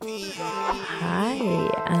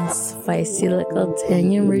Hi, I'm Spicy Little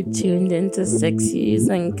Tanya. We're tuned into 6 Views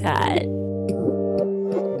Uncut.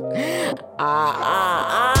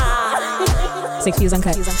 6 Views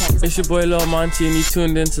Uncut. It's your boy Lil Monty and you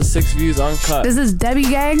tuned into 6 Views Uncut. This is Debbie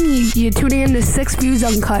Gang. You're tuning in to 6 Views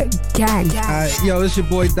Uncut Gang. Yo, it's your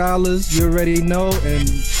boy Dollars. You already know, and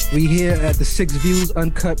we here at the 6 Views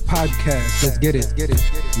Uncut podcast. Let's get it.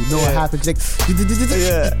 You know what happens, like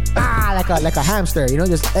like a hamster. You know,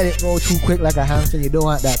 just let it go too quick like a hamster. You don't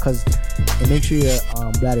want that because it makes sure your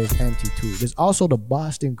bladder is empty too. There's also the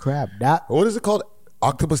Boston crab. What is it called?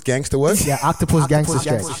 Octopus Gangster what? Yeah, octopus gangster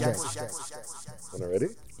stretch. Ready?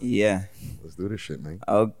 Yeah. Let's do this shit, man.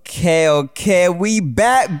 Okay. We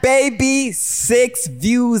back, baby. 6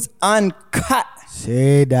 Views Uncut.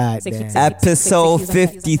 Say that, then. Episode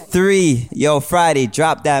 53. Yo, Friday,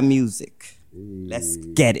 drop that music. Let's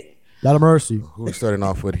get it. Lot of mercy. Who we starting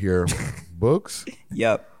off with here? Books?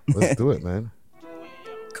 Yup. Let's do it, man.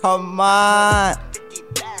 Come on.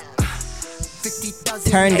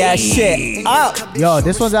 Turn that shit up. Yo,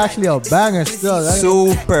 this one's actually a banger still.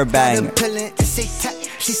 Super banger.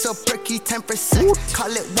 She's so perky, 10%.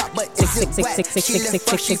 Call it what, but is it wet? She live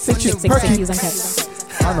fuck, she perky.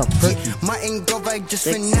 I'm a perky. Martin Grover just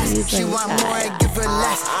finesse. She want more, I give her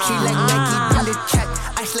less. She like Nike in the check.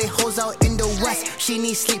 I slay hoes out in the west. She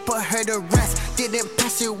needs sleep, put her to rest. Didn't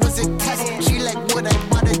pass, it was a test. She like what I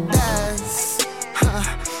bought her does.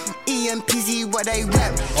 EMPZ, what I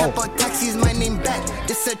rap. Chop out taxis, my name back.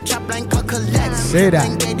 This a trap line called collect. Say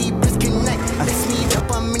that. Daddy, disconnect. Let's meet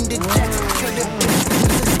up, I'm in the jet. Kill the bitch,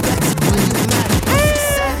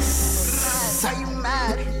 are you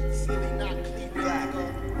mad?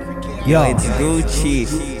 Yo, it's Gucci.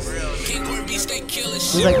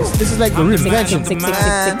 This is like the revenge. I'm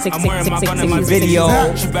wearing my gun in my video.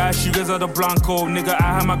 She bad, she goes out of Blanco. Nigga,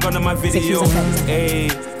 I have my gun in my video.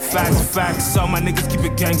 Ayy, facts. All my niggas keep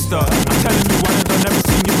it gangster. I'm telling you what I done never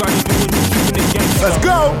seen you guys do when you keeping it gangster. Let's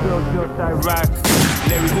go! Iraq,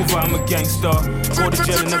 Larry Hoover, I'm a gangster. Go to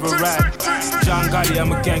jail and never rat. John Gotti,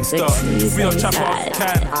 I'm a gangster. Free up chopper off the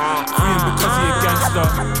cat. Free him because he a gangster.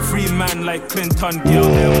 Free man like Clinton, girl,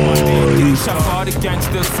 Air Monday. Getting shot for all the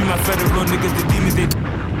gangsters. Free my federal niggas, the demons, they...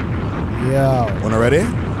 Yo. Wanna ready?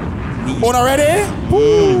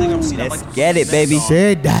 Let's get it, baby.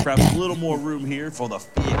 Say that. Perhaps a little more room here for the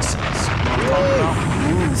fixes.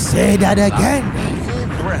 Say that again.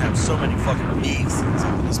 We're gonna have so many fucking fixes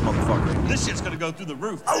on this motherfucker. This shit's gonna go through the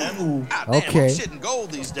roof, man. Okay. I'm shitting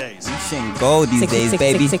gold these days. Shitting gold these days,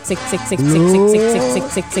 baby.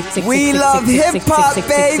 We love hip hop,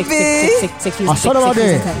 baby. I saw them out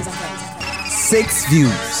there. 6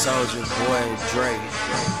 Views. Soldier Boy Dre.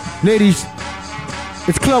 Ladies,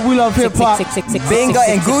 it's Club We Love Hip Hop. Bingo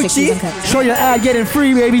and Gucci. Show your ad getting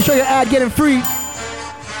free, baby. Show your ad getting free.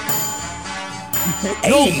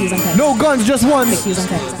 No guns, just ones.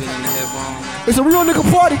 It's a real nigga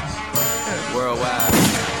party. Worldwide.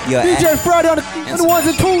 DJ Friday on the ones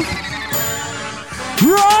and twos.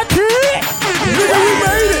 Rocky! Nigga, we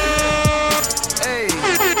made it. Hey.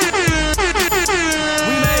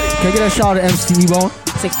 Can I get a shout out to MC E-Bone?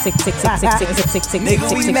 Nigga,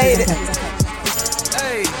 we made it.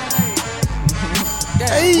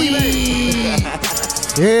 Hey.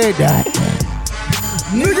 Yeah, that.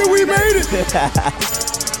 Nigga, we made it!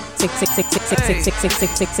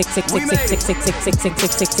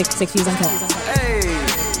 Hey.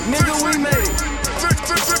 Nigga, we made it.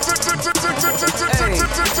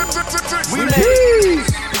 We made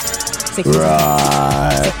it.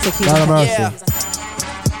 Right. Not a mercy. Yeah.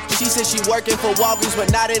 She said she working for Walgreens,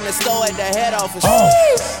 but not in the store at the head office.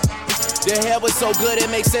 The head was so good, it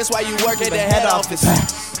makes sense why you work at the head office.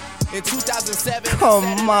 In 2007.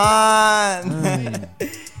 Come on.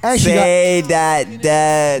 Say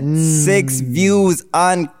that. 6 Views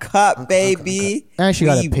Uncut, baby. And she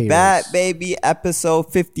got a pay back, raise. baby.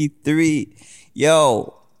 Episode 53.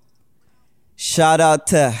 Yo, shout out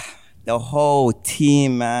to the whole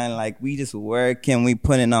team, man. Like, we just working. We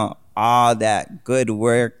putting on all that good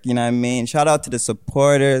work. You know what I mean? Shout out to the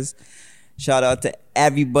supporters. Shout out to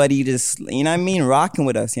everybody just, you know what I mean, rocking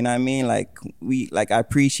with us, you know what I mean? I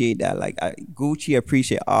appreciate that. Gucci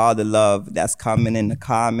appreciate all the love that's coming in the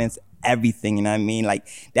comments, everything, you know what I mean?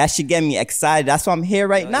 That should get me excited. That's why I'm here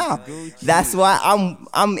right now. That's why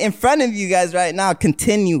I'm in front of you guys right now.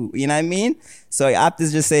 Continue, you know what I mean? So I have to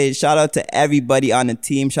just say shout out to everybody on the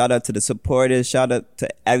team. Shout out to the supporters. Shout out to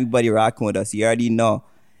everybody rocking with us. You already know.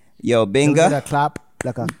 Yo, Binga. That clap.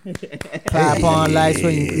 like a clap on lights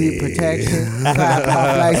when you eat protection. Clap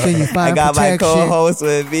off lights when you find I got protection. my co-host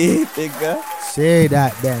with me, bigger. Say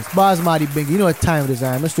that, Ben. Basmati Bing. You know what time it is,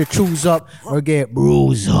 man. Mr. Choose Up or get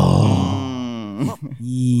bruised up.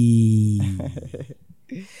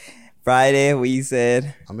 Friday, we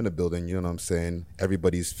said. I'm in the building, you know what I'm saying?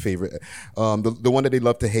 Everybody's favorite. The one that they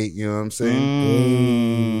love to hate, you know what I'm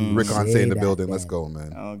saying? Rick on say in the building. Let's go,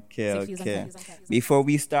 man. Okay. Before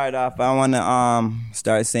we start off, I want to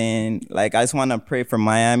start saying, like, I just want to pray for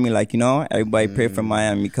Miami. Like, you know, everybody pray for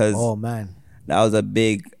Miami because oh man, that was a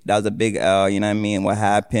big L, you know what I mean? What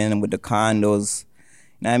happened with the condos.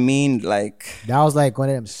 You know what I mean? Like, that was like one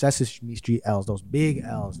of them Sesame Street L's, those big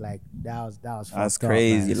L's. Like that was that's fucked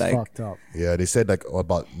crazy. Up, like fucked up. Yeah, they said like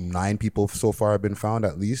about 9 people so far have been found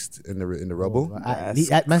at least in the rubble. At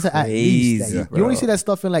least, like, you only see that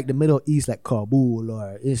stuff in like the Middle East, like Kabul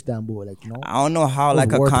or Istanbul, like, you know. I don't know how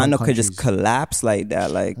like a condo could just collapse like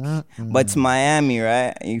that, like. But it's Miami,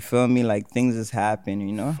 right? You feel me? Like things just happen,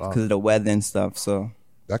 you know, because of the weather and stuff. So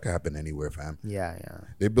that could happen anywhere, fam. Yeah.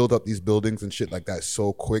 They build up these buildings and shit like that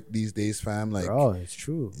so quick these days, fam. Like, bro, it's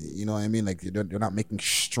true. You know what I mean? Like, they're not making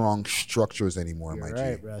strong structures anymore, You're my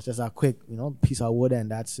right, G. bro. It's just a quick, you know, piece of wood and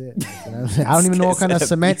that's it. Like, you know what I'm saying? I don't even know what kind of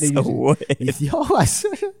cement they use. Yo, I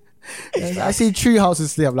see tree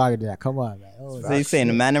houses still longer than that. Come on, man. So you're saying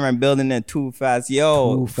the man are building it too fast.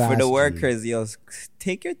 Yo, for the workers, yo,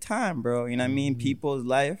 take your time, bro. You know what I mean? People's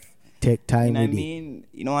life. Take time. You know what I mean?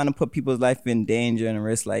 You don't want to put people's life in danger and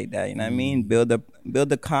risk like that. You know what I mean? Build the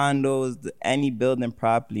condos, any building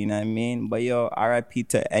properly. You know what I mean? But yo, RIP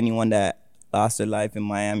to anyone that lost their life in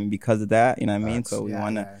Miami because of that. You know what I mean? So we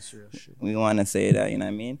wanna say that. You know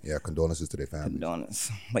what I mean? Yeah, condolences to their family. Condolences.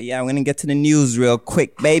 But yeah, we're gonna get to the news real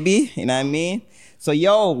quick, baby. You know what I mean? So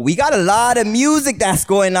yo, we got a lot of music that's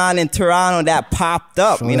going on in Toronto that popped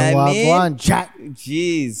up. You know what I mean?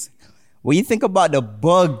 Jeez. What do you think about the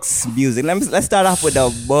Bugs music? Let's start off with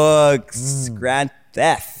the Bugs Grand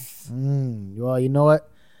Theft. Well, you know what?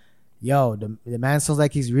 Yo, the man sounds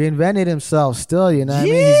like he's reinvented himself still, you know what I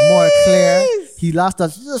mean? He's more clear. He lost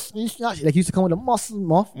us, like he used to come with a muscle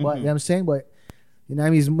muff, but you know what I'm saying? But you know what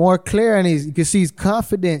I mean? He's more clear and you can see he's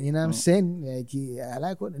confident, you know what I'm saying? Like I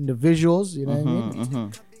like what in the visuals, you know what I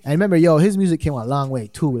mean? And remember, yo, his music came a long way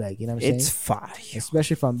too, like, you know what I'm saying? It's fire.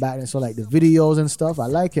 Especially from back then. So like the videos and stuff, I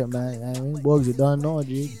like it, man. You know what I mean? Bugs, you don't know,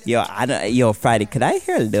 G. Yo, Friday, could I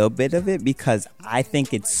hear a little bit of it? Because I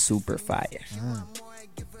think it's super fire.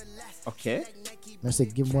 Okay. Let's say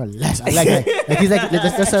give more less. I like that. Like he's like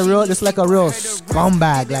that's a real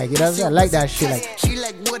scumbag. Like, you know what I'm saying? I like that shit. Like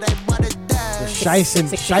the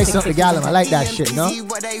shice up the gallon. I like that shit, you know?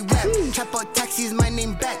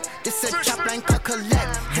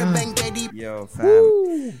 Yo,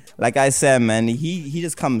 fam. Like I said, man, he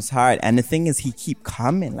just comes hard. And the thing is, he keep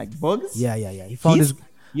coming. Like Bugs. Yeah. He found his.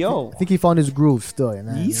 Yo, I think he found his groove still. You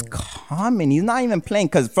know? He's coming. He's not even playing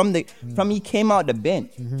because from he came out the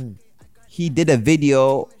bench, he did a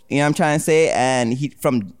video. You know what I'm trying to say, and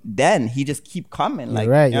from then he just keep coming. Like,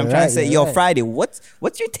 you know what I'm trying to say, yo, Friday, what's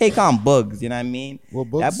your take on Bugs? You know what I mean? Well,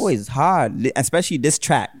 Bugs, that boy is hard, especially this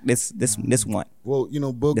track, this one. Well, you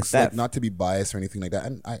know, Bugs, like, not to be biased or anything like that,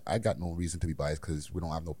 and I got no reason to be biased because we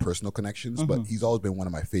don't have no personal connections. But he's always been one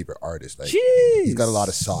of my favorite artists. Like, he's got a lot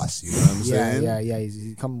of sauce. You know what I'm saying? Yeah.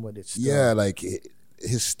 He's coming with it. Still. Yeah, like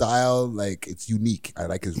his style, like it's unique. I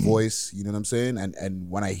like his voice. You know what I'm saying?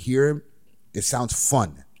 And when I hear him, it sounds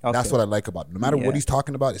fun. Okay. That's what I like about it. No matter what he's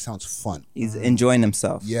talking about, it sounds fun. He's enjoying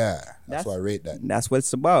himself. Yeah, that's why I rate that. That's what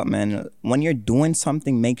it's about, man. When you're doing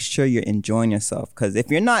something, make sure you're enjoying yourself. Because if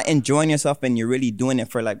you're not enjoying yourself and you're really doing it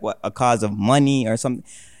for like a cause of money or something,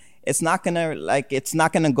 it's not gonna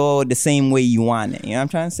go the same way you want it. You know what I'm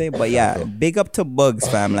trying to say? But yeah, big up to Bugs,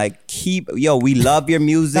 fam. Like we love your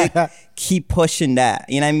music. Keep pushing that.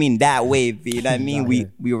 You know what I mean? That wave. You know what I mean? We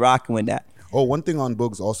rocking with that. Oh, one thing on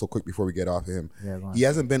Bugs also quick before we get off of him. He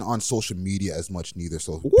hasn't been on social media as much neither,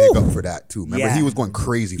 so big up for that too. Remember, he was going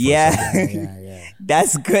crazy for a second.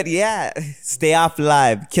 That's good, yeah. Stay off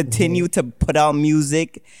live. Continue to put out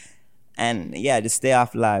music and just stay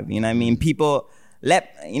off live. You know what I mean? People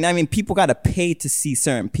people gotta pay to see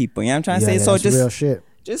certain people. You know what I'm trying to say? So just real shit.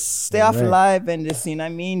 Just stay off live and just, you know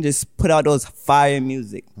what I mean? Just put out those fire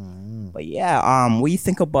music. But what do you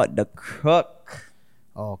think about the Crook?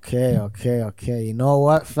 Okay. You know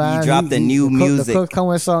what, fam? He dropped the new music. The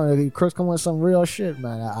Crook's come with some real shit,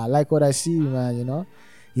 man. I like what I see, man, you know?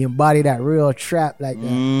 He embody that real trap like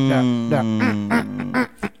that.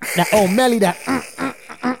 That old melly that.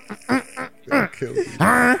 You know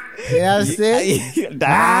what I'm saying?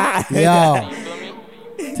 Yo.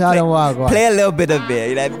 Tell them what. Play a little bit of it.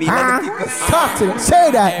 You know what I mean? Let the people talk to them.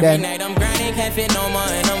 Say that Every then. night I'm grinding, can't fit no more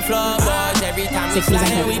in them floorboards. Every time we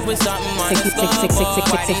slide, we put something on the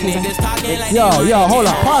scoreboard. Why these niggas talking like Yo, hold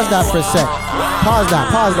on. Pause that for a sec. Pause that.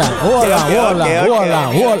 Hold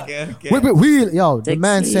on. Wheel. Yo, the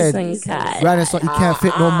man said, Brandon, he can't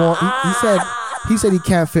fit no more. He said he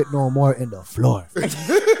can't fit no more in the floor.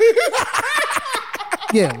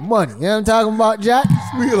 Yeah, money. You know what I'm talking about, Jack?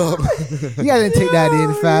 Wheel up. You guys didn't take that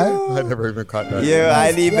in, fam. I never even caught that. Yeah,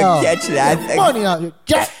 I didn't even catch that. Money out here,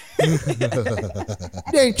 Jack.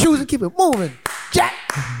 They ain't choosing, keep it moving, Jack.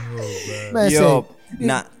 Man, Yo,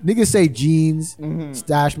 say, niggas say jeans,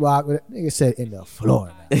 stash block. Niggas said in the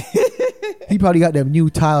floor. Man. He probably got them new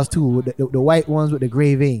tiles too, with the white ones with the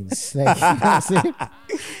gray veins. Like, you know what I'm saying?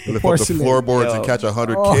 Lift up the floorboards and catch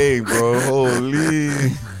 100K, bro.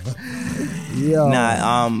 Holy. Yo.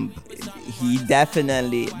 Nah, he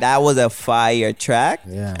definitely, that was a fire track.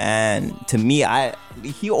 Yeah. And to me,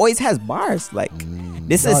 he always has bars. Like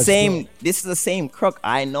this is the same crook.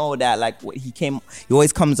 I know that like he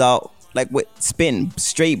always comes out like with spin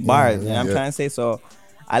straight bars. You know what I'm trying to say? So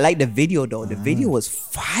I like the video though. The video was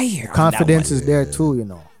fire. Confidence is there too, you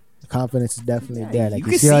know. Confidence is definitely there. Like you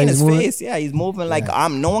can see in his face, he's moving like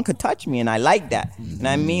no one could touch me, and I like that. You know what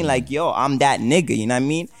I mean? Like, yo, I'm that nigga. You know what I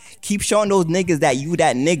mean? Keep showing those niggas that you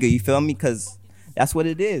that nigga. You feel me? Because that's what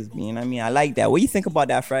it is. You know what I mean? I like that. What do you think about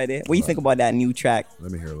that, Friday? What do you think about that new track?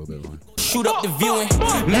 Let me hear a little bit more. Shoot up the viewing.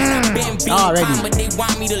 Man, I've been being calm, but they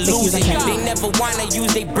want me to lose it. They never wanna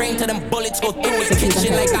use they brain till them bullets go through the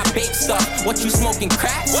kitchen like I bake stuff. What you smoking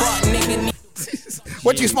crack? Fuck nigga.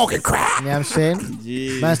 What you smoking crack? You know what I'm saying?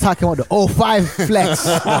 Jeez. Man's talking about the 05 flex.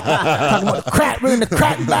 Talking about the crack, bringing the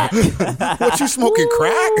crack back. What you smoking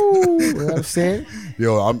crack? You know what I'm saying?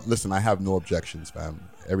 Yo, listen, I have no objections, fam.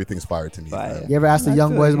 Everything's fire to me. Fire. You ever ask the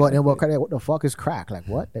young boys about crack? What the fuck is crack? Like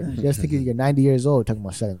what? They just think you're 90 years old talking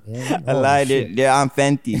about selling. I lied. They're on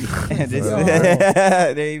Fenty.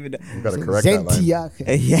 They even. You gotta correct that line.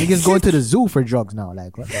 Niggas going to the zoo for drugs now.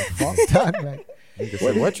 Like what the fuck? Like,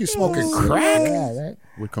 what you smoking crack? Yeah, right.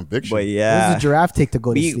 With conviction. But yeah, what does the giraffe take to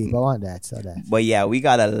go to sleep? I want that. So that. But yeah, we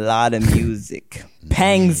got a lot of music.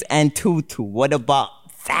 Pangs and Tutu. What about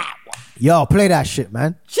that one? Yo, play that shit,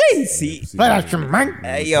 man. Jeez, play that shit, man.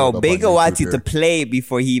 Hey, yo, Bigger wants you to play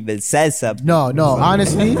before he even says something. No,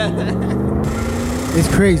 honestly, it's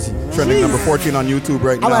crazy. Trending number 14 on YouTube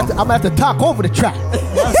right now. I'm gonna have to talk over the track.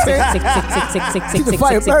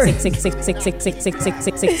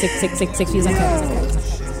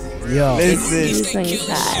 Yo, listen.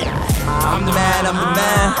 I'm the man.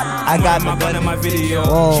 I got my gun in my video.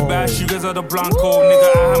 Sugars of the Blanco,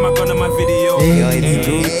 nigga. I have my gun in my video.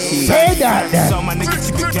 Say that. So my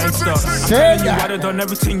niggas keep it gangster. Say that. You gotta done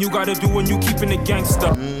everything you gotta do when you keeping it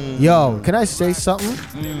gangster. Yo, can I say something?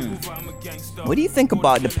 What do you think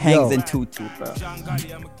about the Pangs and Tutu, bro?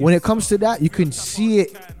 When it comes to that, you can see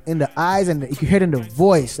it in the eyes and you can hear it in the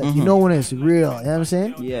voice. Like, you know when it's real. You know what I'm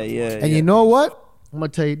saying? Yeah. And you know what? I'm gonna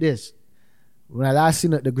tell you this. When I last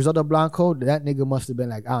seen the Griselda Blanco, that nigga must have been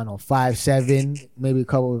like, I don't know, 5'7", maybe a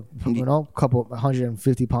couple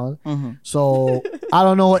 150 pounds. So I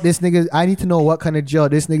don't know what this nigga, I need to know what kind of jail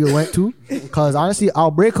this nigga went to. Cause honestly,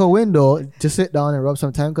 I'll break a window to sit down and rub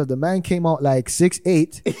some time. Cause the man came out like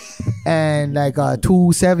 6'8" and like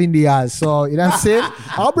 270 hours. So you know what I'm saying?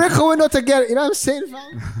 I'll break a window to get it. You know what I'm saying,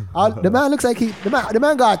 fam? The man looks like the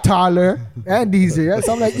man got taller and easier.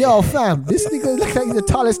 So I'm like, yo, fam, this nigga looks like he's the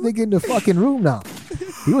tallest nigga in the fucking room now.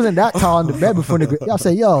 He wasn't that tall on the bed before the. Y'all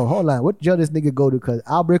say, yo, hold on, what jail this nigga go to? Cause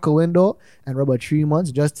I'll break a window and rub 3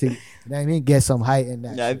 months just to, you know what I mean, get some height in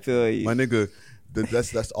that. Yeah, I feel you. My nigga,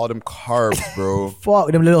 that's all them carbs, bro.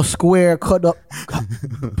 Fuck them little square cut up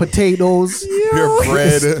potatoes. Your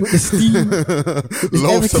bread. With the steam.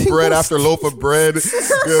 Loaves of bread after loaf of bread. You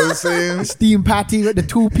know what I'm saying? Steam patty with the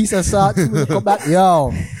 2 pieces of salt. Come back.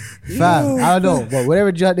 Yo. Fam, I don't know. But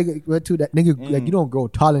whatever jail nigga went to, that nigga, like, you don't grow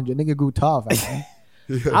tall in jail. Nigga grew tall, fam.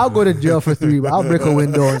 I'll go to jail for 3, but I'll break a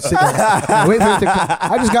window and sit down. Wait for it to come.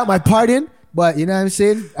 I just got my pardon, but you know what I'm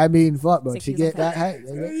saying? I mean, fuck, bro. To get that height,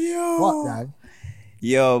 fuck that.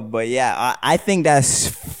 Yo, but yeah, I think that's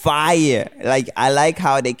fire. Like, I like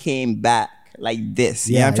how they came back like this.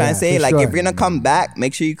 You know what I'm trying to say? Like, if you're gonna come back,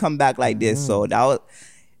 make sure you come back like this. So that was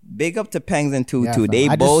big up to Pangs and Tutu. They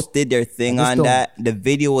both did their thing on that. The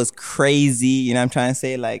video was crazy. You know what I'm trying to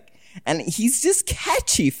say? Like, and he's just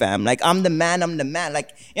catchy, fam. Like, I'm the man. Like, you know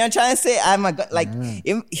what I'm trying to say? I'm a, like,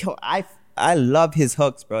 yo, I love his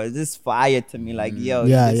hooks, bro. It's just fire to me. Like, yo,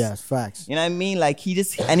 it's facts. You know what I mean? Like he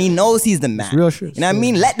knows he's the man. It's real shit. You know what I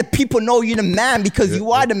mean? Let the people know you're the man because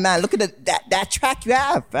you are the man. Look at that track you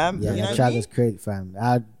have, fam. Yeah, you know that track is crazy, fam.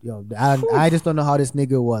 I just don't know how this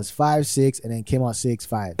nigga was 5'6" and then came out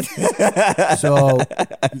 6'5". So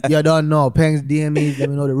you don't know. Pengs DM me, let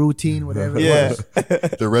me know the routine, whatever it was.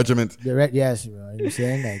 The regiment. Yes, bro. You know what I'm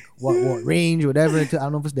saying? Like what range, whatever. I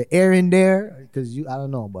don't know if it's the air in there, because I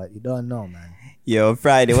don't know, but you don't know, man. Yo,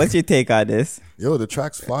 Friday, what's your take on this? Yo, the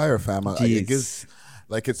track's fire, fam. It gives,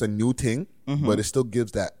 like, it's a new thing, but it still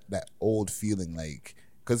gives that old feeling, like,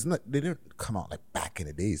 because they didn't come out like back in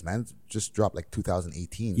the days, man. It just dropped like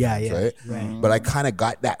 2018. Right? But I kind of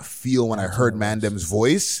got that feel when I heard Mandem's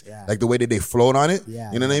voice, like the way that they float on it. You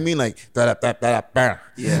know what I mean? Like, you know what I'm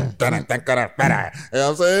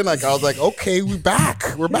saying? Like, I was like, okay, we're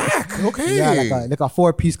back. Okay. Yeah, like a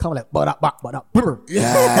 4-piece coming like,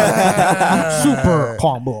 super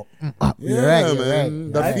combo. You're right.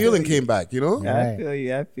 The feeling came back, you know? I feel you.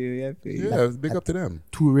 Yeah, big up to them.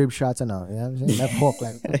 2 rib shots and all. You know what I'm saying? That hook,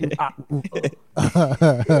 like,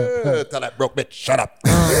 tell that broke bitch, shut up.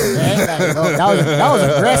 That was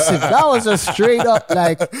aggressive. That was a straight up,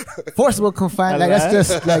 like, forcible confinement. Like, that's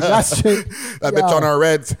just, like, that's straight. That bitch on our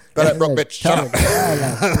reds. Tell that broke bitch, shut up.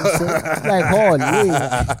 Like, holy.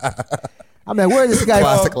 I'm like, where this guy?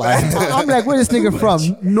 Classic line. I'm like, where this nigga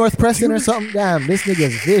from? North Preston or something? Damn, this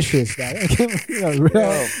nigga's vicious. Real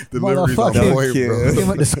Delivery's on point, bro. Came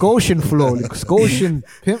with the Scotian flow, the Scotian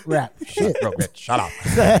pimp rap. Shit, bro, bitch, shut up.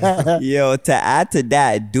 Yo, to add to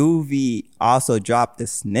that, Doovie also dropped a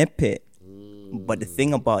snippet. But the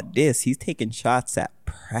thing about this, he's taking shots at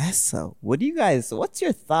Pressa. What's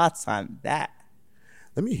your thoughts on that?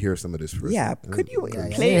 Let me hear some of this first. Yeah, could you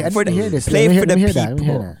play it for the people? Let's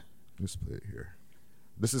play it here.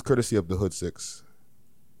 This is courtesy of the Hood 6.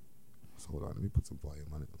 So hold on, let me put some volume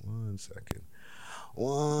on it. 1 second.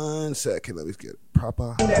 Let me get it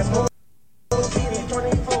proper.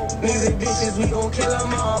 Music bitches, we gon' kill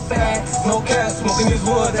them all fast. No cap, smoking this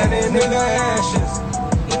wood and then nigga ashes.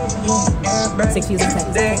 6 views and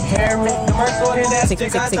seconds. They hear me. The first one in that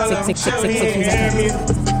stick, I tell them, surely hear me.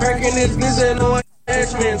 Breaking this glizzy, no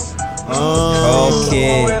attachments.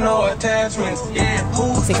 Okay. No attachments. Yeah.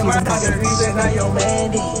 Who's in my pocket? Reason now your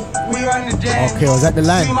man. We run the jam. Okay, was that the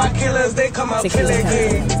line? See my killers, they come out kill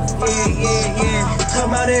again. Yeah.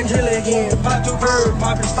 Come out and drill again. Pop to bird,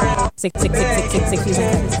 pop his friend. 6 views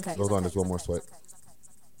and seconds. Hold on, there's one more swipe.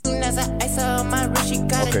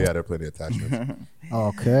 Okay, yeah, there are plenty of attachments.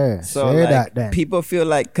 Okay, so say like, that then. people feel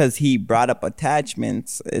like because he brought up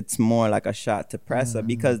attachments, it's more like a shot to Pressa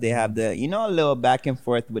because they have the, a little back and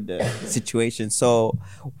forth with the situation. So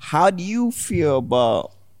how do you feel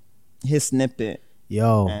about his snippet?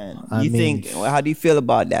 Yo, and how do you feel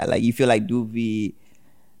about that? Like, you feel like Doovie...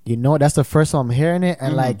 that's the first time I'm hearing it,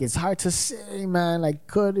 and like it's hard to say, man. Like,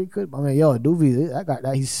 could. I mean, yo, Doovie, I got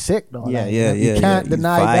that. He's sick though. You can't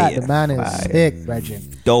deny that. The man is sick, Reggie.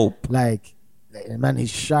 Dope. Like, the man, he's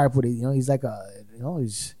sharp with it. He's like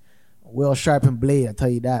he's well sharpened blade. I tell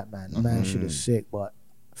you that, man. The man shit is sick, but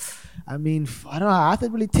I mean, I don't know. I have to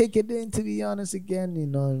really take it in, to be honest. Again,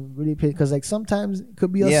 really, because like sometimes it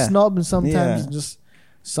could be a snub, and sometimes just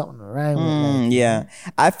something around. With,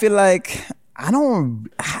 I feel like. I don't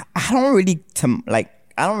really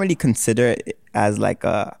consider it as like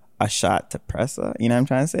a shot to Pressa. You know what I'm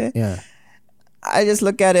trying to say? Yeah. I just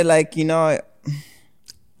look at it like,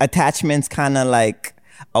 attachment's kind of like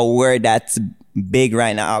a word that's big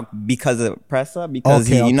right now because of Pressa. Because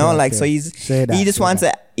so he just wants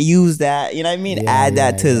to use that, you know what I mean? Add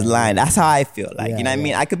that to his line. That's how I feel. Like, you know what I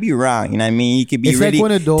mean? I could be wrong, you know what I mean? He could be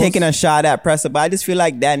really taking a shot at Pressa, but I just feel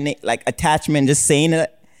like that, like attachment, just saying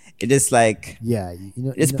it. It just like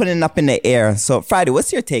it's putting it up in the air. So Friday,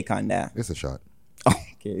 what's your take on that? It's a shot. Oh,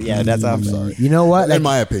 okay, yeah, that's I'm sorry. You know what? Like, in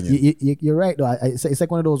my opinion, you're right though. It's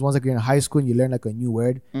like one of those ones like you're in high school and you learn like a new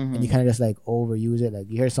word and you kind of just like overuse it. Like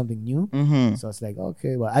you hear something new, so it's like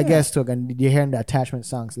okay, well I guess too. And you're hearing the attachment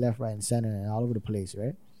songs left, right, and center and all over the place,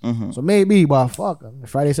 right? So maybe, but fuck.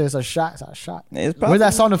 Friday says it's a shot. It's a shot. Where's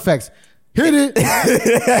that sound effects? Hit it.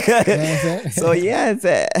 So yeah, it's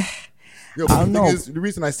Yo, but the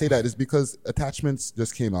reason I say that is because Attachments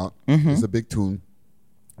just came out. It's a big tune.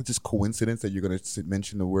 It's just coincidence that you're going to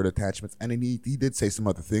mention the word attachments. And then he did say some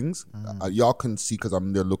other things. Y'all can see because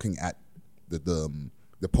I'm there looking at the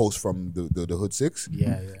post from the Hood 6.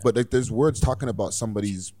 Yeah. But like, there's words talking about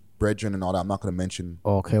somebody's brethren and all that. I'm not going to mention.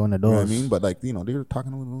 Okay, one of those. You know what I mean? But like, they're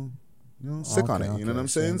talking sick on it. You know what I'm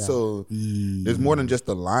saying? So there's more than just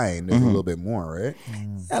the line. There's a little bit more, right?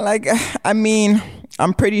 Like, I mean,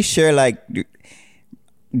 I'm pretty sure like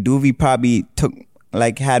Doovie probably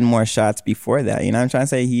had more shots before that. You know what I'm trying to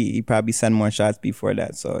say? He probably sent more shots before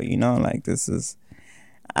that. So, you know, like this is,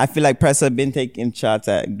 I feel like Pressa been taking shots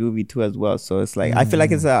at Doovie too as well. So it's like, I feel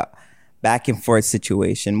like it's a back and forth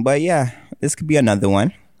situation. But yeah, this could be another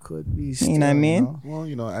one. Could be. You know what I mean? Well,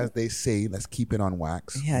 you know, as they say, let's keep it on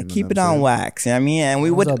wax. Yeah, You know keep what it I'm on saying? wax. You know what I mean? And we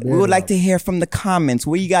would like to hear from the comments.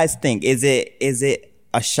 What do you guys think? Is it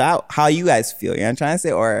a shout? How you guys feel? You know what I'm trying to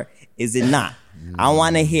say? Or is it not? I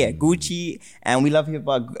want to hear Gucci, and we love hip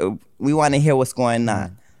hop. We want to hear what's going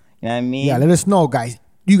on. You know what I mean? Yeah, let us know, guys.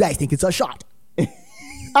 Do you guys think it's a shot?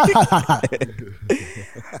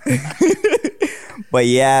 But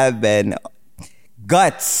yeah, man.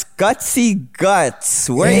 Gutsy Guts.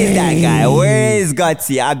 Where is that guy? Where is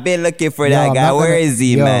Gutsy? I've been looking for that guy. Where is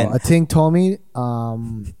he, man? A thing told me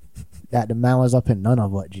that the man was up in none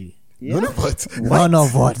of what, G. Yeah. None of what? None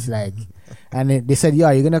of what, like. And they said, yo,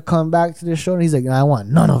 are you going to come back to the show? And he's like, no, I want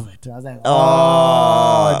none of it. I was like,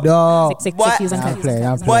 oh no.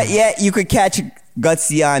 But yeah, you could catch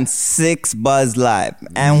Gutsy on 6 Buzz Live.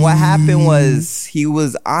 And what happened was he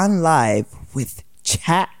was on live with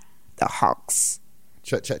Chat the Hawks.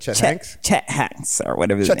 Chet Hanks? Chet Hanks or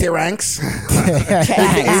whatever his Chetty name. Ranks.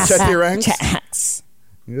 Chetty Ranks. Chet Hanks.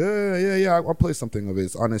 Yeah. I'll play something of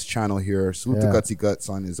his on his channel here. Salute to Gutsy Guts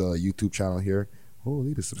on his YouTube channel here.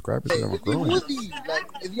 Holy, the subscribers are growing. Like,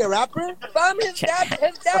 is he a rapper? His dad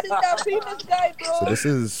is that famous guy, bro. So this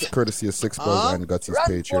is courtesy of 6 Buzz and Gutsy's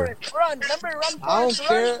page here. Run for it.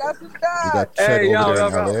 That's his dad. You got Chet over there in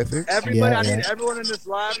LA, I think. Everybody, I need everyone in this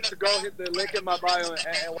live to go hit the link in my bio and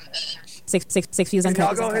Six views on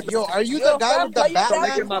cut. Yo, are you the guy with the Batman?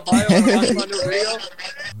 Link in my bio and watch my new video.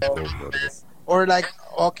 Or like,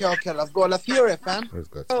 okay, let's go. Let's hear it, fam.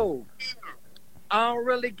 Oh, I don't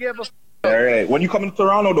really give a. All right. When you coming to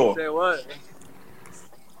Toronto, though? Say what?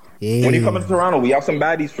 When you coming to Toronto, we have some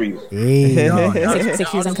baddies for you.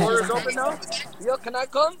 Six views on cut. Yo, can I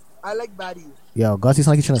come? I like baddies. Yo, Gutsy's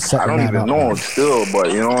like he's trying to set I don't even know still,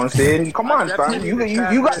 but you know what I'm saying? Come on, fam. You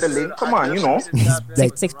got the link. Come on, you know.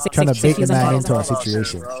 Like, trying to bait the man into a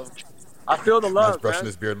situation. I feel the love, He's brushing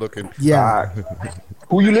his beard looking. Yeah.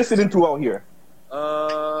 Who you listening to out here?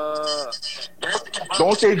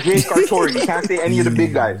 Don't say Jake or Tory. You can't say any of the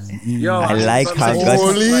big guys. Yo, I like how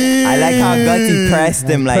Gutsy pressed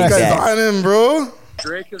him like that. On him, bro.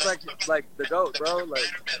 Drake is like the GOAT, bro.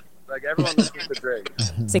 Like everyone listens to Drake.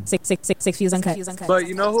 Six views on cut. But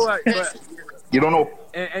you know who you don't know.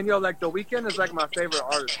 And yo, like The Weeknd is like my favorite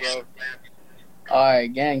artist, bro.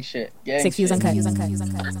 Alright, gang shit. 6 views on cut.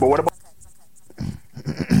 But what about?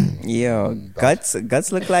 Yo,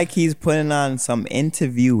 Guts look like he's putting on some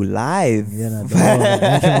interview live. Like,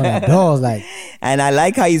 and I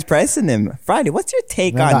like how he's pressing him. Friday, what's your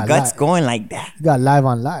take on Guts going like that? You got live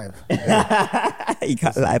on live. He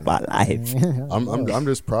got live on live. I'm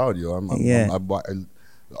just proud, yo.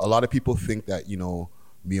 A lot of people think that, you know,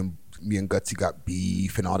 me and Gutsy got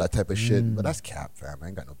beef and all that type of shit, but that's cap, fam. I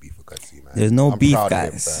ain't got no beef with Gutsy, man. There's no beef, proud of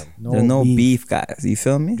him, guys. fam. There's no beef, guys. You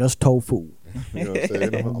feel me? Just tofu. You know what I'm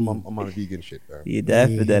saying? I'm on vegan shit, fam. Yeah,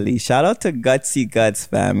 definitely. Shout out to Gutsy Guts,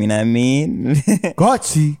 fam. You know what I mean?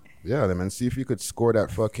 Gutsy. Yeah, man. See if you could score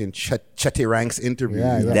that fucking Chetty Ranks interview.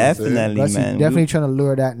 Yeah, you know definitely, Gutsy man. Definitely trying to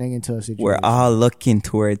lure that nigga into a situation. We're all looking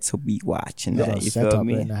towards to be watching that. You feel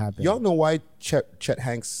me? Y'all know why Chet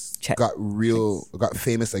Hanks got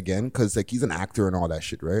famous again? Because like he's an actor and all that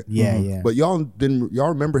shit, right? Yeah, yeah. But y'all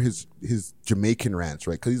remember his Jamaican rants,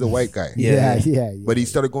 right? Because he's a white guy. Yeah. But he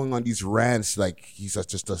started going on these rants like he's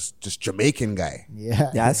just Jamaican guy.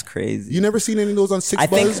 Yeah, that's crazy. You never seen any of those on 6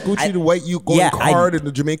 Buzz? Gucci, the white you going hard in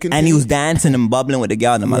the Jamaican. And he was dancing and bubbling with the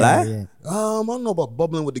girl. Am I lying? I don't know about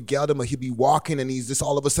bubbling with the gal, but he'd be walking and he's just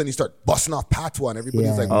all of a sudden he start busting off patois and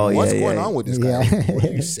everybody's like, what's going on with this guy? What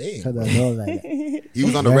are you saying? He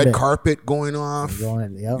was on the red carpet going off. You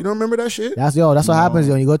don't remember that shit? That's what happens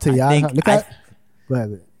when you go to yard. Go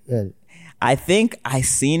ahead. I think I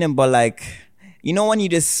seen him, but like, you know, when you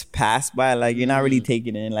just pass by, like you're not really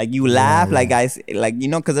taking it in. Like you laugh, like guys, like you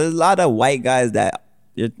know, because there's a lot of white guys that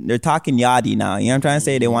they're talking yachty now. You know what I'm trying to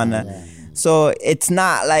say? They wanna. So it's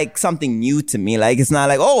not like something new to me. Like it's not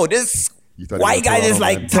like, oh, this white guy is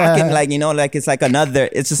like talking like, you know, like it's like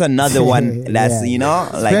it's just another one that's, you know,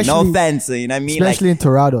 like no offense, you know what I mean? Especially like, in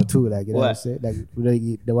Toronto too, like, you know what I'm saying? Like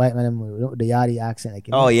the white man with the yachty accent, like,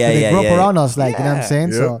 you know? They grew up around us, like, you know what I'm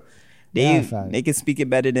saying? So they can speak it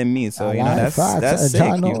better than me, so you know that's sick.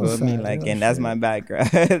 You feel me? Like, and that's my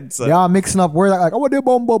background. So. Y'all mixing up words like, oh, they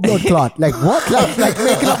bomb blood clot. Like what? Like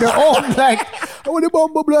making up their own like I want the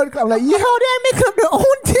Bumble Blood Club. I'm like, yo, they're making up their own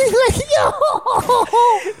thing. Like, yo.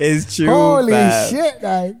 It's true. Holy fam. shit,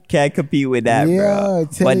 like. Can't compete with that, bro.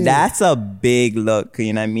 But that's a big look.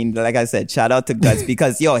 You know what I mean? Like I said, shout out to Guts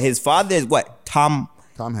because, yo, his father is what? Tom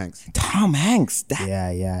Hanks. Tom Hanks.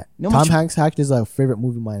 Yeah. No Tom much- Hanks actually is a favorite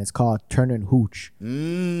movie of mine. It's called Turner and Hooch.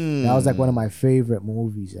 That was like one of my favorite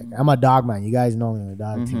movies. Like, I'm a dog man. You guys know me, I'm a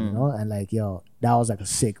dog team, you know? And like, yo, that was like a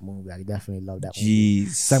sick movie. I definitely love that movie. Jeez.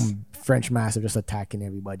 Some French master just attacking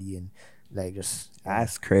everybody and like just.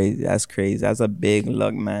 That's crazy. That's a big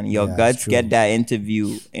look, man. Yo, Yeah, Guts, it's true. get that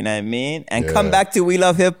interview. You know what I mean? And come back to We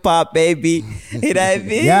Love Hip Hop, baby. You know what I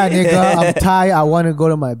mean? Yeah, nigga, I'm tired. I want to go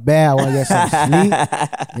to my bed. I want to get some sleep. You know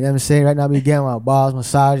what I'm saying? Right now, I be getting my balls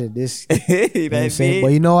massaged and this. You know what I mean?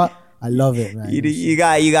 But you know what? I love it, man. You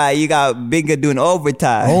got Bigger doing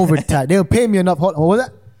overtime. Overtime. They'll pay me enough. Hold on. What was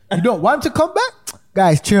that? You don't want to come back?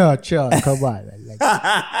 Guys, chill. Come on. Like,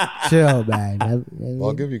 chill, man. Well,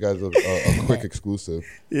 I'll give you guys a quick exclusive.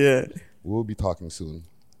 Yeah. We'll be talking soon.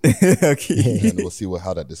 Okay. And we'll see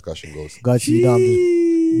how that discussion goes. Got you. I'm just,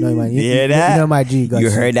 you know, man. You hear that? You know my G.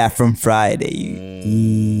 You heard that from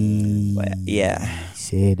Friday. But yeah.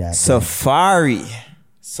 Say that. Safari,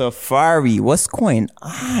 what's going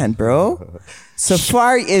on, bro?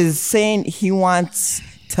 Safari is saying he wants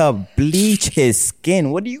to bleach his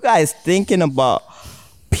skin. What are you guys thinking about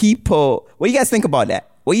people? What do you guys think about that?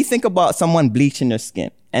 What do you think about someone bleaching their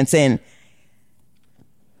skin and saying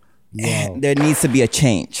there needs to be a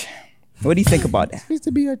change? What do you think about that? Needs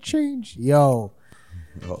to be a change. Yo.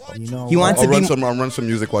 You know, He wants I'll to be. run some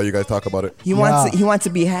music while you guys talk about it. He wants to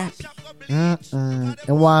be happy. And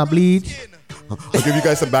why bleach? I'll give you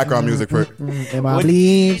guys some background music for it. Am I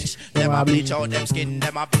bleach? Them a bleach out them skin,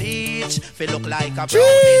 them a bleach. Feel look like a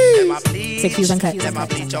brownie, them a bleach. 6 views uncut. Them a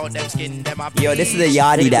bleach out them skin, them a bleach. Yo, this is a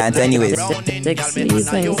yachty dance anyways. 6 views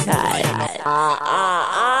uncut.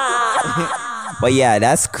 But yeah,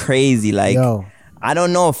 that's crazy. Like, Yo. I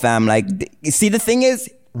don't know, fam. Like, you see, the thing is,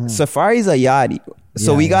 Safari's a yachty.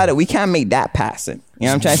 So we can't make that passing. You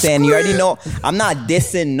know what I'm trying to say? And you already know, I'm not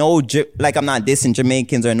dissing I'm not dissing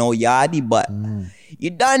Jamaicans or no yachty, but you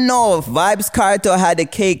don't know if Vibes Cartel had the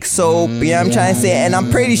cake soap. You know what I'm trying to say? And I'm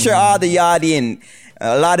pretty sure all the yachty and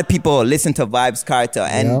a lot of people listen to Vibes Cartel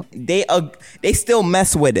and they still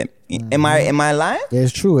mess with him. Am I lying?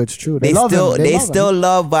 It's true. They love still him. they still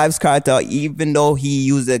love Vibes Cartel even though he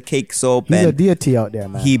used a cake soap. He's and a deity out there,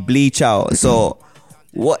 man. he bleach out. So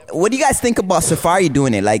what do you guys think about Safari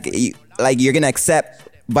doing it? Like you're gonna accept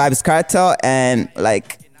Vibes Cartel and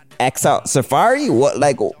like X out Safari? What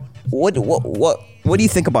do you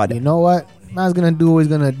think about it? You know what? Man's gonna do what he's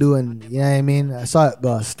gonna do, and you know what I mean. I saw it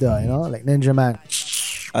go still, you know, like Ninja Man.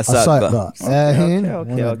 I saw it go.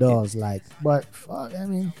 One of those, like, but fuck, I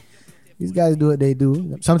mean, these guys do what they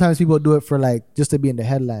do. Sometimes people do it for like just to be in the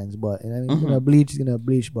headlines, but you know what I mean, he's gonna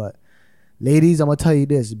bleach. But ladies, I'm gonna tell you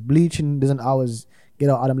this: bleaching doesn't always get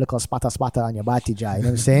out all them little spatter on your body jaw. You know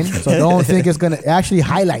what I'm saying? So don't think it's gonna. It actually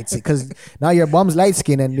highlights it because now your bum's light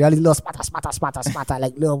skin and you have these little spatter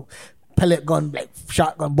like little pellet gun, like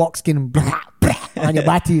shotgun box skin blah, blah, on your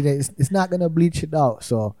body. It's not gonna bleach it out.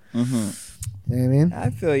 So you know what I mean? I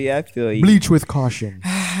feel you. Bleach with caution.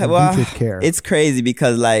 Well, bleach with care. it's crazy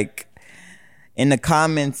because like in the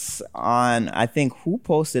comments on, I think who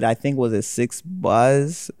posted? I think was it 6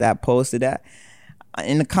 Buzz that posted that.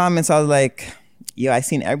 In the comments, I was like, yo, I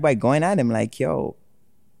seen everybody going at him like, yo,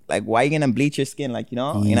 like why you gonna bleach your skin? Like, you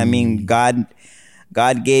know, and I mean, God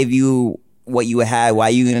gave you what you had. Why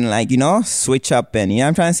you gonna like, you know, switch up and you know what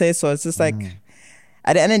I'm trying to say? So it's just like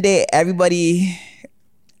at the end of the day, everybody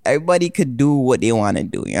could do what they want to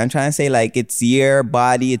do. You know what I'm trying to say? Like, it's your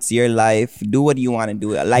body, it's your life. Do what you want to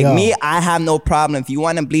do. Like me, I have no problem. If you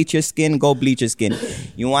want to bleach your skin, go bleach your skin.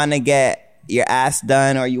 You want to get your ass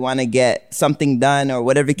done or you want to get something done or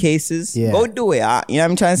whatever the case is, go do it. You know what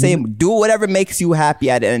I'm trying to say? Do whatever makes you happy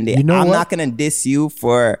at the end of the day. I'm not going to diss you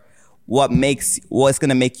for what's going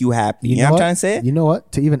to make you happy. You know what I'm trying to say? You know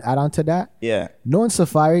what? To even add on to that, yeah. Knowing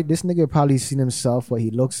Safari, this nigga probably seen himself what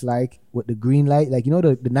he looks like with the green light. Like, you know,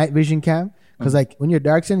 the night vision cam? Because like when you're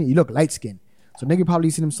dark skinned, you look light skinned. So nigga probably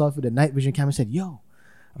seen himself with the night vision cam and said, yo,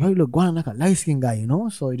 I probably look going like a light skinned guy, you know?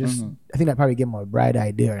 So he just, I think that probably gave him a bright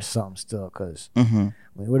idea or something still. Because when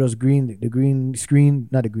you wear those green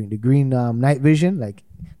night vision, like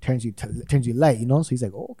turns you light, you know? So he's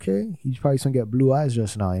like, okay, he's probably gonna get blue eyes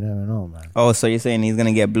just now. You never know, man. Oh, so you're saying he's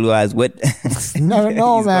gonna get blue eyes with? Never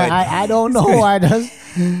know, man. I don't know why does.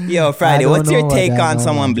 Yo, Friday, what's your take on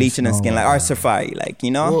someone bleaching their skin, like or Safari, like,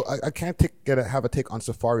 you know? Well, I can't have a take on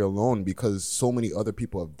Safari alone because so many other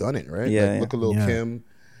people have done it, right? Yeah, like, look at Lil Kim,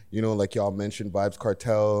 you know, like y'all mentioned, Vibes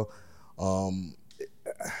Cartel.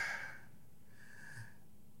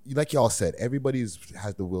 Like y'all said, everybody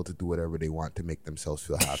has the will to do whatever they want to make themselves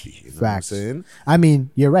feel happy. You know Facts. what I'm saying? I mean,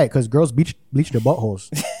 you're right, because girls bleach their buttholes.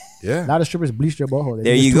 Yeah. A lot of strippers bleach their buttholes.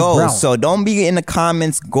 There It's you too go. brown. So don't be in the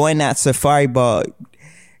comments going at Safari, but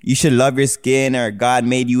you should love your skin or God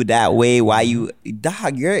made you that way. Why you,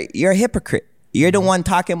 dog? You're a hypocrite. You're the one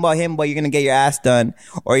talking about him, but you're gonna get your ass done,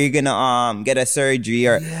 or you're gonna get a surgery,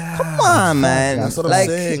 or come on, man. That's what I'm like,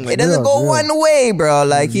 saying. it doesn't go one way, bro.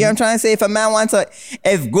 Like, you know what I'm trying to say? If a man wants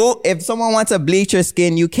if someone wants to bleach your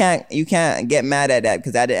skin, you can't get mad at that,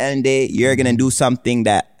 because at the end of the day, you're gonna do something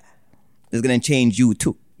that is gonna change you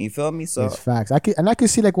too. You feel me? So It's facts. I could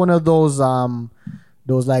see like one of those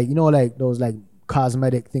like, you know, like those like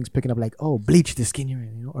cosmetic things picking up, like, oh, bleach the skin you're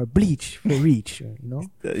in, you know, or bleach for reach, or, you know,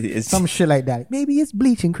 some shit like that. Maybe it's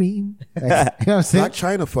bleaching cream. Like, you know what I'm saying? Black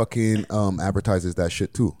China fucking advertises that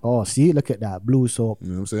shit too. Oh, see, look at that blue soap. You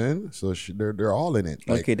know what I'm saying? So they're all in it.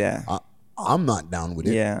 Look at that. I'm not down with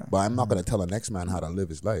it. Yeah. But I'm not gonna tell the next man how to live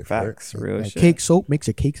his life. Facts, right? real Like, shit. cake soap makes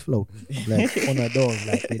your cakes float. Like one of those,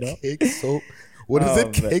 like, you know. Cake soap. What is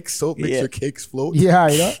it? Cake soap makes your cakes float? Yeah,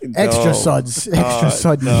 you know, extra suds, extra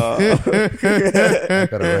suds. I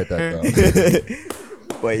gotta write that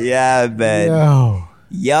down. But yeah, man. Yo.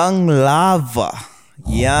 Young Lava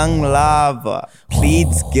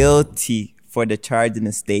pleads guilty for the charge in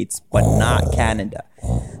the States, but not Canada.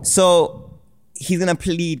 So he's gonna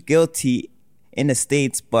plead guilty in the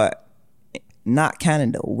States, but not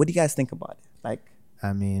Canada. What do you guys think about it? Like,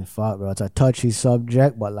 I mean, fuck, bro. It's a touchy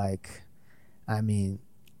subject, but like, I mean,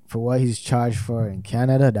 for what he's charged for in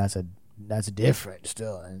Canada, that's different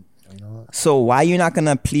still, and you know. so why you not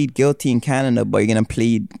gonna plead guilty in Canada, but you're gonna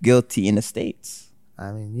plead guilty in the States?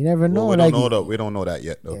 I mean, you never know. Well, like, we don't know that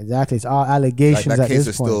yet though. exactly, it's all allegations. Like, that at case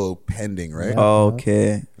this is point. still pending, right? Oh,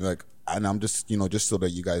 okay. Like, and I'm just, just so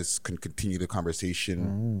that you guys can continue the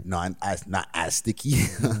conversation, not as sticky,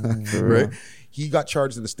 right? He got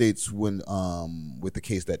charged in the States when, with the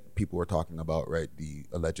case that people were talking about, right? The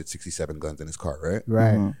alleged 67 guns in his car, right?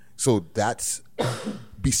 Right. Mm-hmm. So that's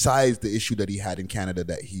besides the issue that he had in Canada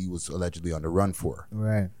that he was allegedly on the run for.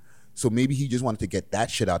 Right. So maybe he just wanted to get that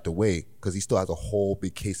shit out the way because he still has a whole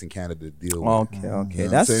big case in Canada to deal with. Okay. You know what I'm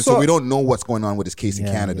That's saying? So we don't know what's going on with his case in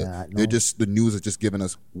Yeah, Canada. yeah, I know. They're just, the news is just giving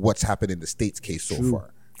us what's happened in the States case so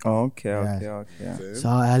far. Okay. It's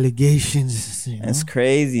all allegations. You know? It's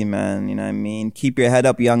crazy, man. You know what I mean? Keep your head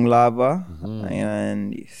up, Young Lava.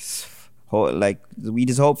 And we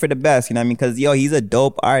just hope for the best, you know what I mean? Because, he's a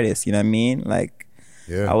dope artist, you know what I mean? Like,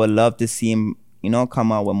 I would love to see him,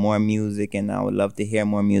 come out with more music, and I would love to hear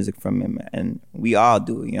more music from him. And we all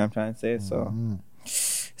do, you know what I'm trying to say? So,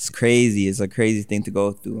 it's crazy. It's a crazy thing to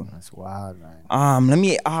go through. That's wild, man.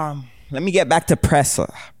 Let me get back to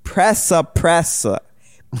Pressa.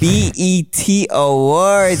 BET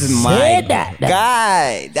Awards, my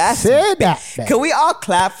guy. Can we all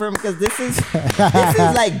clap for him? Because this is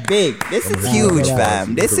like big. This is huge,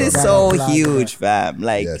 fam. This is so huge, fam.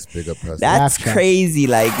 Like, yes, big up Pressa. that's crazy.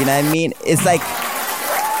 Like, you know what I mean? It's like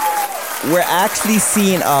we're actually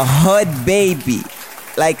seeing a hood baby.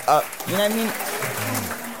 Like, you know what I mean?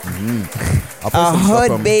 A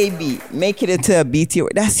hood baby make it into a BT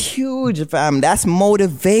award. That's huge, fam. That's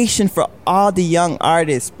motivation for all the young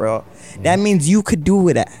artists, bro. That means you could do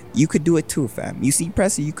it. You could do it too, fam. You see,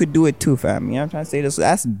 Pressa, you could do it too, fam. You know what I'm trying to say?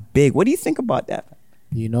 That's big. What do you think about that?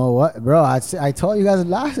 You know what, bro? I told you guys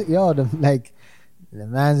last, the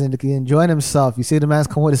man's enjoying himself. You see the man's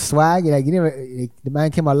come with his swag. Like, the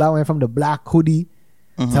man came a long way from the black hoodie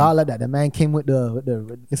to all of that. The man came with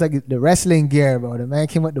the it's like the wrestling gear, bro. The man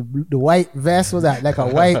came with the white vest. Was that like a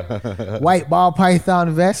white ball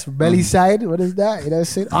python vest, belly side? What is that? You know what I'm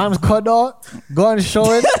saying? Arms cut off, gun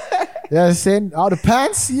showing. You know what I'm saying? All the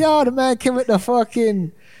pants. The man came with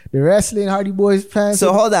the wrestling Hardy Boys pants.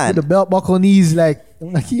 So hold on. With the belt buckle knees, like,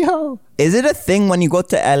 I'm like, yo. Is it a thing when you go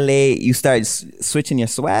to LA, you start switching your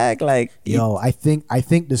swag? Like, I think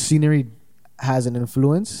the scenery has an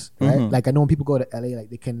influence, right? Like, I know when people go to LA, like,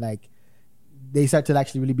 they start to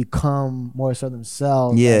actually really become more so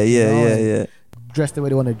themselves. Yeah. Dress the way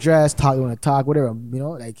they want to dress, talk the way they want to talk, whatever.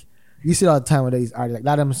 Like, you see it all the time with these artists. Like, a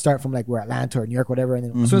lot of them start from like where Atlanta or New York, whatever,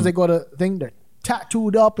 and then as soon as they go to thing, they're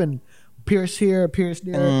tattooed up and pierce here, pierce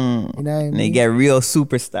there. You know what I mean? They get real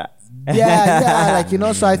superstars. Yeah,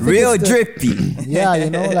 like, so I think real it's drippy.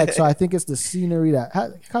 So I think it's the scenery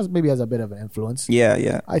that maybe has a bit of an influence.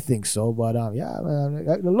 Yeah. I think so, but man,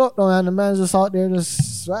 like, look, man, the man's just out there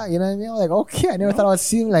just, you know what I mean? Like, okay, I never thought I would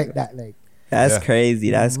see him like that. Like, that's crazy.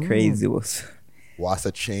 That's crazy.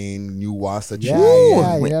 Wassa chain, new Wassa chain. Yeah, you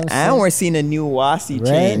know what I'm and we're seeing a new Wasi Right?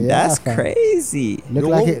 chain. Yeah, That's fam. crazy. Look Yo,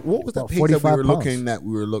 like what, it. what was that about page that we 45 were pounds. looking at?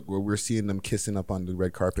 Where we're seeing them kissing up on the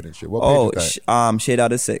red carpet and shit. What Oh, page is that? Shade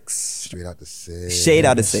Out of 6. Straight out the six. Shade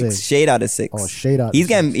Out of 6. Shade Out of 6. Oh, Shade Out of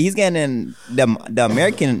He's getting the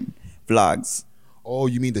American vlogs. Oh,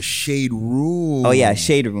 you mean the Shade Room? Oh yeah,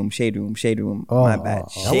 Shade Room. Oh, My bad.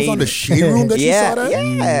 That was on the Shade Room that you saw that?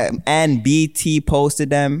 Yeah. And BT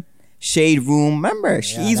posted them. Shade Room. Remember,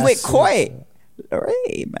 he's with Koi.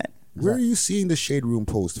 Hey, man. Where are you seeing the Shade Room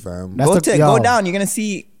post, fam? Go down. You're gonna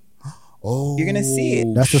see. Oh, you're gonna see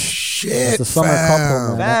it. That's the shit. That's the summer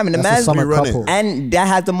couple, man. Fam, and the That's the man's summer couple. and that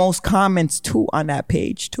has the most comments too on that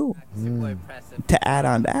page too. To add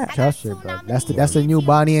on that, Trust it, bro. That's the new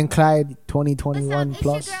Bonnie and Clyde 2021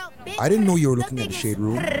 plus. I didn't know you were looking at the Shade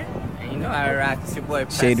Room. You know I rock. It's your boy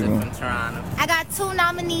Shade Preston Room. from Toronto. I got 2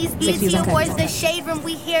 nominees. 6 BET views uncut. Awards, the Shade Room.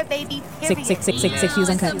 We here, baby. Period. 6 views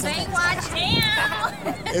uncut.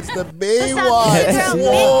 It's the Baywatch.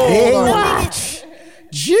 Baywatch.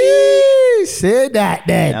 Jeez, say that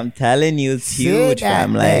then. I'm telling you, it's Say huge, that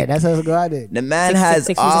fam. then. Like That's how it's going. the man 6 has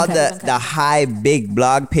views all uncut. the high big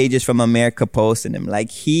blog pages from America posting him. Like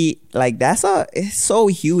it's so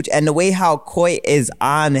huge, and the way how Koi is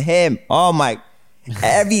on him. Oh my.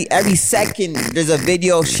 Every second there's a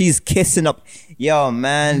video she's kissing up. Yo,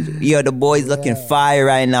 man, the boy's looking fire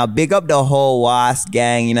right now. Big up the whole Wasp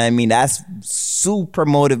gang, you know what I mean? That's super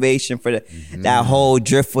motivation for that whole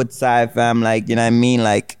Driftwood side, fam. Like, you know what I mean?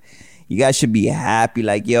 Like, you guys should be happy.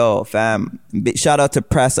 Like, yo, fam, shout out to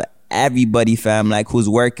Press, everybody, fam, like, who's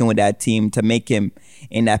working with that team to make him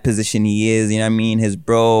in that position he is, you know what I mean? His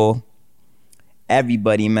bro,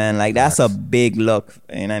 everybody, man. Like, that's a big look,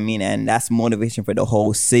 you know what I mean? And that's motivation for the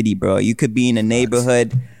whole city, bro. You could be in a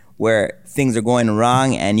neighborhood where things are going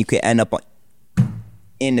wrong and you could end up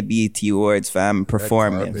in the BET Awards, fam,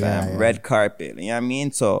 performing, fam. Red carpet, you know what I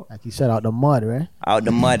mean? So, Like you said, out the mud, right? out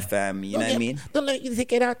the mud, fam, you know what I mean? Don't let you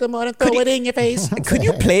take it out the mud and throw it in your face. Could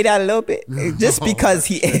you play that a little bit? Just because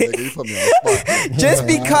just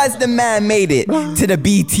because the man made it to the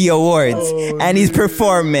BT Awards and he's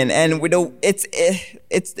performing, and with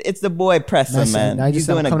it's the boy Presser, man. Now you He's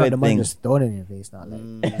just doing a coming out good the mud thing. and just throwing it in your face, not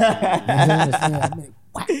like.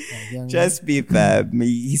 Just be fam.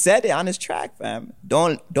 He said it on his track, fam.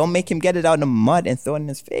 Don't make him get it out in the mud and throw it in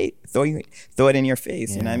his face. Throw it in your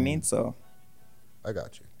face. You know what I mean? So I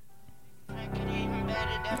got you. you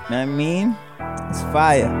know what I mean? It's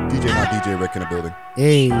fire. DJ, not DJ Rick in the building.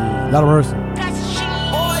 Hey, lot of mercy.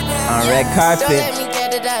 On red carpet.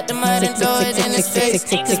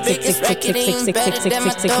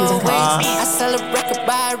 I sell a record,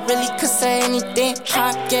 buy, I really could say anything.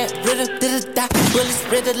 Hot, get rid of bullets,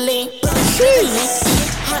 Ritalin.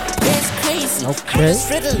 Hot, that's crazy. Okay.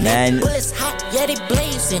 Ritalin, Man. bullets hot, yeah, they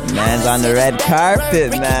blazing. Man's on the red carpet,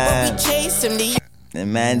 Ricky, man. but we chase him. The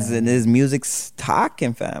man's and his music's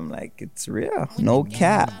talking, fam. Like, it's real. No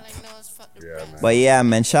cap. But yeah,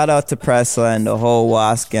 man, shout out to Pressa and the whole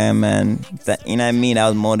Wasp gang, man. You know what I mean? That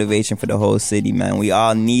was motivation for the whole city, man. We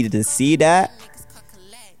all needed to see that.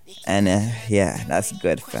 And yeah, that's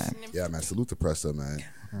good, fam. Yeah, man. Salute to Pressa, man.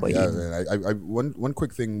 But yeah, yeah. man. One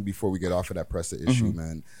quick thing before we get off of that Pressa issue,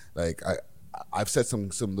 man. Like I've said some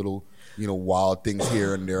little wild things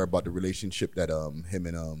here and there about the relationship that him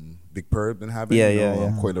and Big Purr been having.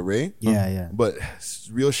 Coi Leray. Yeah. But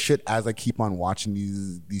real shit, as I keep on watching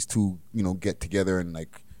these two get together and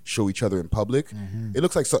like show each other in public, it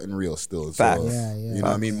looks like something real still. Facts. So, Yeah. you know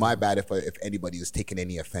what I mean? My bad if anybody is taking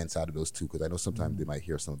any offense out of those two, because I know sometimes they might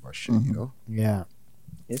hear some of our shit, you know? Yeah.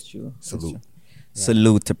 It's true. Salute. It's true.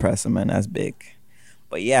 Salute to Pressa, man. That's big.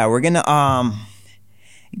 But yeah, we're gonna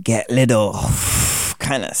get little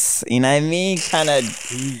kind of, you know what I mean? Kind of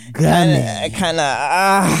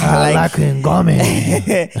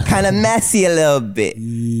kind of messy a little bit.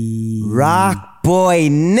 Rock Boy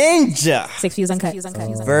Ninja 6 views uncut.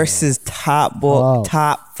 versus Top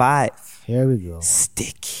 5. Here we go.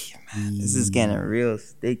 Sticky, man. This is getting real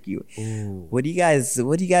sticky. What do you guys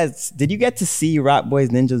did you get to see Rock Boy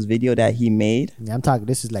Ninja's video that he made? Yeah, I'm talking.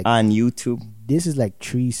 This is like on YouTube. This is like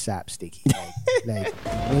tree sap sticky. Like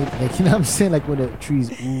you know what I'm saying? Like when the trees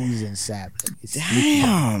ooze and sap. Like, it's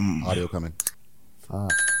Damn. Audio coming.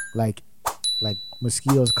 Like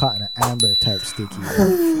mosquitoes caught in an amber type sticky.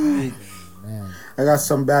 Man. I got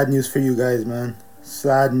some bad news for you guys, man.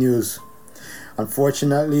 Sad news.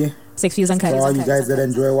 Unfortunately, 6 Views Uncut. For all you guys that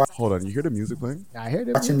enjoy Hold on, you hear the music playing? I heard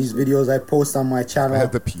it. watching these videos I post on my channel. I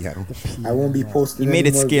have the piano. I won't be posting You made any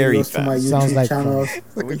it more scary, videos to fam. my Sounds YouTube like channel.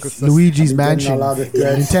 Luigi's I'm getting Mansion, a lot of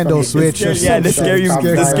threats Nintendo from Switch. Or Yeah, the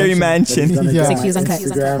something. scary mansion. That he's gonna Yeah. get 6 my Views Uncut.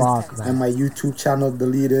 Instagram Fuck, man. and my YouTube channel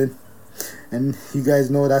deleted. And you guys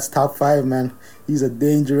know that's top 5, man. He's a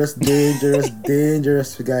dangerous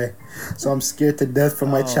guy. So I'm scared to death for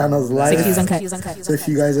my channel's 6 Views life. Uncut. So if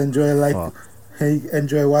you guys enjoy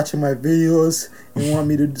watching my videos and want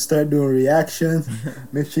me to start doing reactions,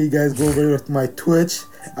 make sure you guys go over with my Twitch,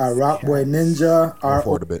 Rockboy Ninja. Go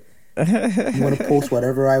forward a bit. I'm gonna post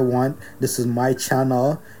whatever I want. This is my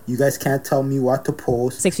channel. You guys can't tell me what to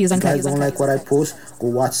post. 6 Views If you Uncut. guys don't like what I post, go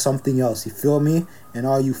watch something else. You feel me? And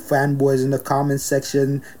all you fanboys in the comment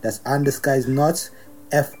section that's on this guy's nuts,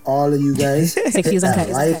 F all of you guys. 6 Hit Views that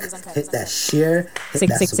Uncut. like, hit that share, hit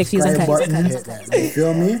Six- that six- 6 Views subscribe Uncut. button. You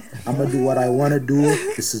feel me? I'm gonna do what I wanna do.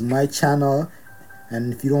 This is my channel.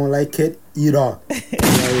 And if you don't like it, eat off. You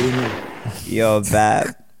already know. Yo,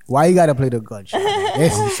 bad. Why you gotta play the gunshot?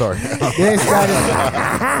 I'm sorry. This guy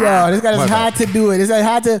just had to do it. This guy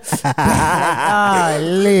had to.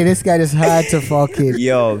 This guy just had to fucking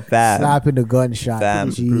Yo, fam. slap in the gunshot. Fam.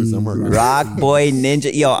 Jeez. Rock Boy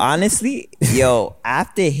Ninja. Yo, honestly,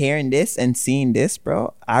 after hearing this and seeing this,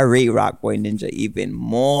 bro, I rate Rock Boy Ninja even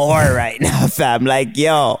more right now, fam. Like,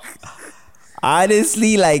 yo,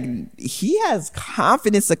 honestly, like, he has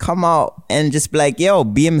confidence to come out and just be like, yo,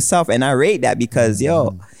 be himself. And I rate that because,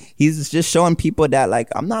 yo, he's just showing people that, like,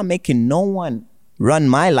 I'm not making no one run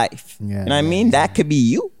my life. You know what I mean? That could be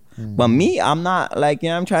you. But me, I'm not, like, you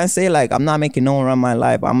know what I'm trying to say? Like, I'm not making no one run my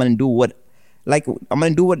life. I'm going to do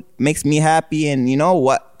what makes me happy and, you know,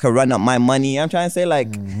 what could run up my money. You know what I'm trying to say?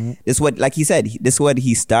 Like, this what, like he said, this what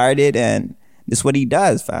he started and this what he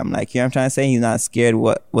does, fam. Like, you know what I'm trying to say? He's not scared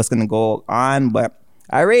what's going to go on, but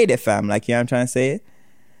I rate it, fam. Like, you know what I'm trying to say?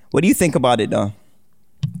 What do you think about it, though?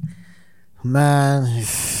 Man,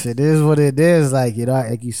 it is what it is. Like, you know,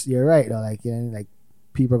 like you're right though. Like, you know, like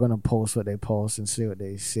people are gonna post what they post and say what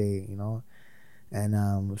they say, you know,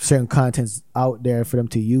 and certain content's out there for them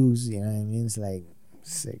to use. You know what I mean? It's like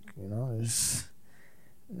sick, you know.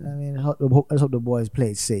 I mean, let's hope the boys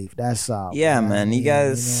play it safe. That's all. Yeah, man. You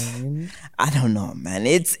guys, you know what I mean? I don't know, man.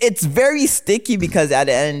 It's very sticky because at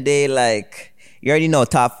the end of the day, like, you already know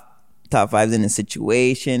top five's in a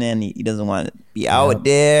situation and he doesn't want to be out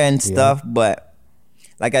there and stuff. But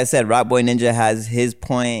like I said, Rock Boy Ninja has his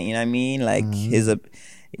point. You know what I mean? Like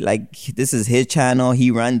this is his channel. He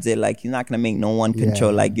runs it. Like, he's not gonna make no one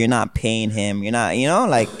control. Like, you're not paying him. You're not. You know,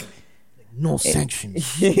 like. No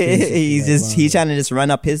sanctions. He's trying to just run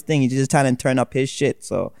up his thing. He's just trying to turn up his shit.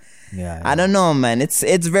 So I don't know, man. It's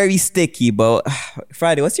very sticky. But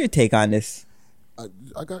Friday, what's your take on this?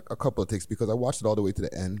 I got a couple of takes because I watched it all the way to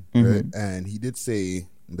the end, right? And he did say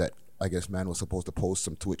that I guess man was supposed to post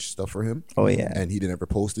some Twitch stuff for him. Oh yeah, and he didn't ever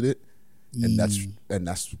posted it, and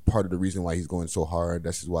that's part of the reason why he's going so hard.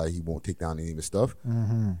 That's why he won't take down any of his stuff.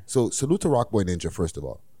 So salute to Rock Boy Ninja first of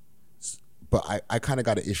all. But I kind of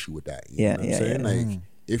got an issue with that. You know what I'm saying? Like,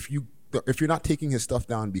 if you're not taking his stuff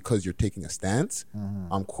down because you're taking a stance,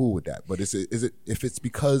 I'm cool with that. But is it if it's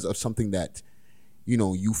because of something that, you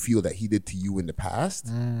know, you feel that he did to you in the past,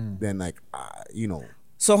 then like, you know.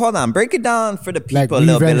 So hold on, break it down for the people a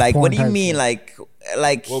little bit. Like, what do you mean? Like,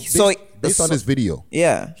 well, based on his video,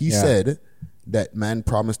 he said that man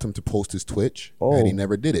promised him to post his Twitch, and he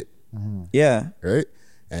never did it. Yeah, right.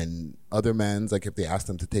 And other mans, like, if they asked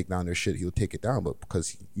him to take down their shit, he'll take it down. But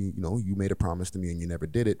because you know you made a promise to me and you never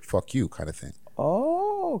did it, fuck you, kind of thing.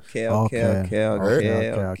 Oh, okay.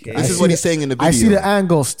 This is what he's saying in the video. I see the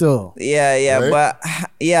angle still. Yeah, right? But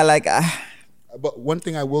yeah, like. But one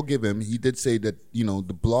thing I will give him, he did say that, you know,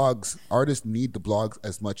 the blogs, artists need the blogs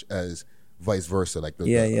as much as vice versa. Like,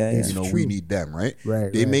 you know, we need them, right?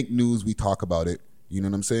 They make news, we talk about it. You know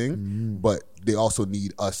what I'm saying? But they also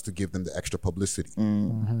need us to give them the extra publicity.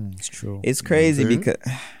 It's true. It's crazy because,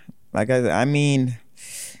 like I mean,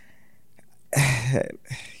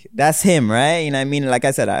 that's him, right? You know what I mean? Like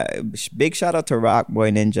I said, big shout out to Rock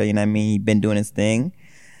Boy Ninja. You know what I mean? He's been doing his thing.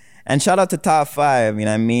 And shout out to Top 5. You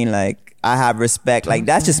know what I mean? Like, I have respect. Like,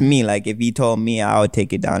 that's just me. Like, if he told me, I would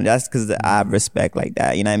take it down. That's because I have respect like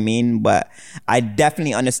that. You know what I mean? But I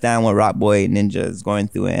definitely understand what Rock Boy Ninja is going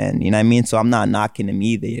through. And, you know what I mean? So I'm not knocking him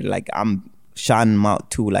either. Like, I'm shouting him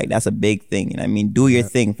out too. Like, that's a big thing. You know what I mean? Do your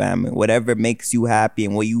thing, fam. Whatever makes you happy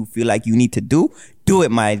and what you feel like you need to do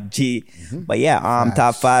it, my G. But yeah,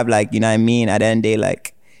 Top 5, like, you know what I mean? At the end of the day,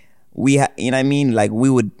 like, you know what I mean? Like,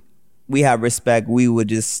 we have respect. We would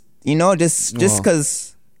just, you know, just because...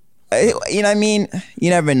 You know what I mean? You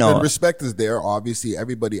never know. The respect is there. Obviously,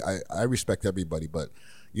 everybody. I respect everybody, but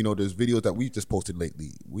you know, there's videos that we just posted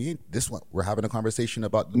lately. We ain't this one. We're having a conversation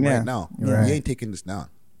about them right now. Right. We ain't taking this down.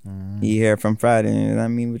 You hear from Friday. You know what I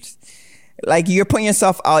mean? Which, like, you're putting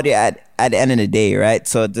yourself out there at the end of the day, right?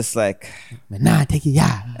 So just like, nah, take it,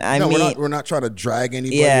 yeah. I mean, we're not trying to drag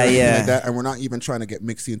anybody or anything like that, and we're not even trying to get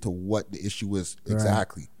mixed into what the issue is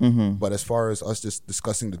exactly. Mm-hmm. But as far as us just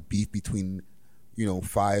discussing the beef between, you know,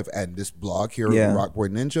 Five and this blog here, Rock Boy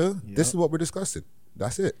Ninja, this is what we're discussing.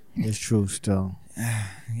 That's it. It's true still.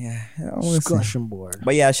 Yeah. Discussion board.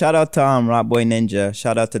 But yeah, shout out to Rock Boy Ninja.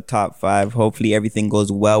 Shout out to Top 5. Hopefully everything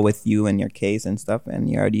goes well with you and your case and stuff. And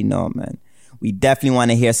you already know, man. We definitely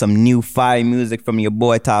want to hear some new fire music from your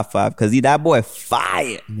boy Top 5, because that boy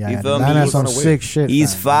fire. Yeah, you feel me? That's some sick shit.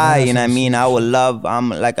 He's fire, you know what I mean? I would shit. love.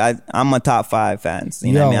 I'm a Top 5 fan.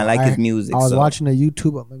 You know what I mean? I like his music. I was watching a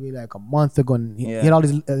YouTube maybe like a month ago, and he had all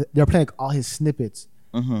these. They're playing like all his snippets.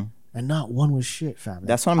 Mm-hmm. And not one was shit, fam. Like,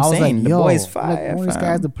 that's what I'm saying. Like, the boy's fire. Like, one of these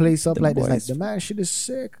guys to place up like this, like the man shit is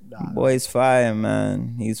sick. The boy's fire,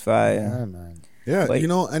 man. He's fire. Yeah, man. Yeah, but, you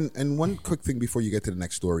know, and one quick thing before you get to the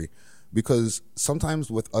next story, because sometimes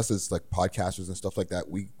with us as like podcasters and stuff like that,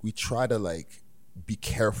 we try to like be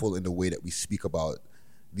careful in the way that we speak about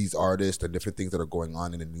these artists and different things that are going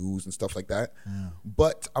on in the news and stuff like that. Yeah.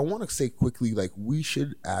 But I want to say quickly, like, we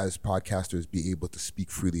should, as podcasters, be able to speak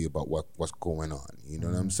freely about what's going on. You know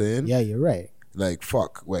what I'm saying? Yeah, you're right. Like,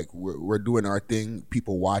 fuck, like we're doing our thing.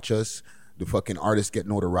 People watch us. The fucking artists get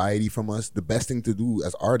notoriety from us. The best thing to do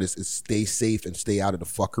as artists is stay safe and stay out of the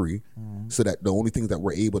fuckery, so that the only things that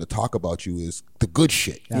we're able to talk about you is the good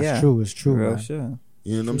shit. That's true. It's true, real man. Sure.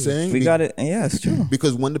 You know what I'm saying? We got it. Yeah, it's true.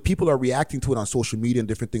 Because when the people are reacting to it on social media and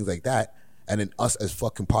different things like that, and then us as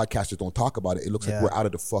fucking podcasters don't talk about it, it looks like we're out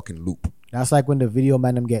of the fucking loop. That's like when the video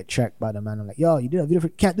man them get checked by the man. I'm like, yo, you did a video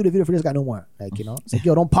can't do the video for this guy no more. Like, you know, it's like,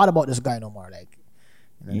 yo, don't pot about this guy no more. Like,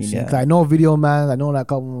 you know what I'm saying? 'Cause I know video man. I know like a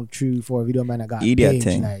couple 3, 4 video man that got paged,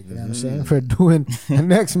 like, you know what I'm saying, for doing the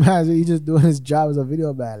next man. So he just doing his job as a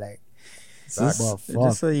video man, like.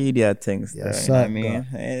 Just a idiot things. Yeah, you know what I mean,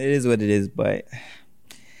 it is what it is. But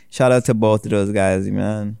shout out to both of those guys,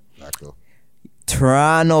 man.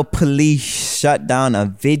 Toronto police shut down a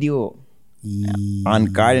video on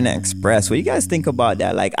Garden Express. What do you guys think about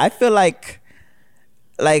that? Like, I feel like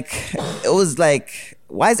it was like,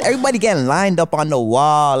 why is everybody getting lined up on the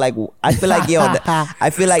wall? Like, I feel like I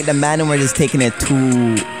feel like the man were just taking it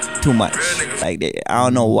too much. Like, I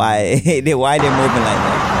don't know why they're moving like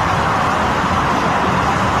that.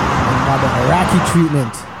 The Iraqi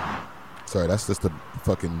treatment. Sorry, that's just the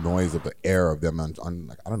fucking noise of the air of them on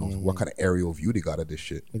like, I don't know what kind of aerial view they got of this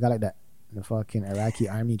shit. They got like that, the fucking Iraqi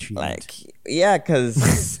army treatment. Like, yeah,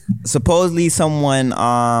 because supposedly someone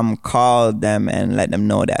called them and let them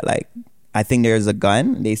know that, like, I think there's a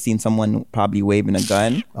gun. They seen someone probably waving a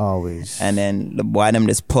gun. Always. And then the boy them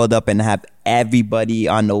just pulled up and have everybody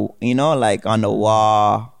on the, you know, like on the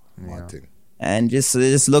wall. Yeah. And it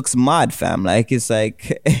just looks mad, fam. Like, it's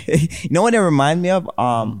like, you know what it reminds me of?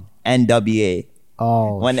 NWA.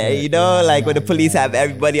 Oh, when you know, like when the police have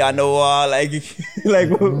everybody on the wall, like,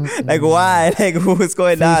 like why? Like, what's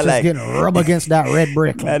going on? Like, getting rub against that red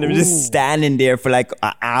brick, and they're just standing there for like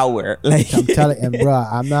an hour. Like, I'm telling, and bro,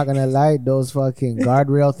 I'm not gonna lie, those fucking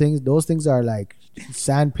guardrail things, those things are like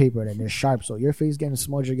sandpaper and they're sharp. So your face getting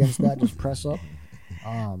smudged against that, just press up.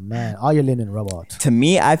 Oh man, all your linen rub out. To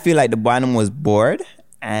me, I feel like the bottom was bored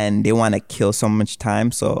and they want to kill so much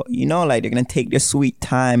time. So, you know, like, they're going to take their sweet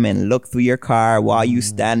time and look through your car while you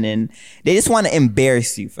standing. They just want to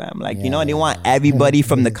embarrass you, fam. Like, you know, they want everybody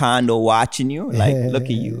from the condo watching you. Like, look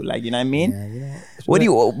at you. Like, you know what I mean? What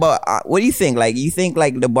do you think? Like, you think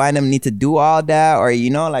like the bottom need to do all that, or,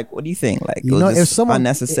 you know, like, what do you think? Like, you know, if someone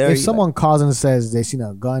unnecessary. If someone calls and says they seen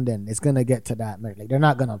a gun, then it's going to get to that. Like, they're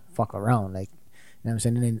not going to fuck around. Like, you know what I'm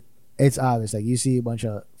saying? And then it's obvious. Like, you see a bunch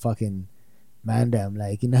of fucking man them,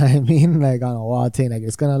 like, you know what I mean? Like, on a wall thing. Like,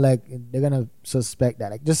 it's gonna, like, they're gonna suspect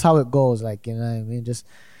that. Like, just how it goes. Like, you know what I mean? Just,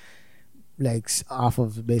 like, off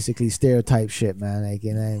of basically stereotype shit, man. Like,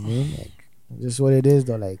 you know what I mean? Like, just what it is,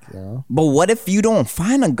 though. Like, you know? But what if you don't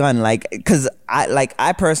find a gun? Like, because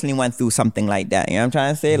I personally went through something like that. You know what I'm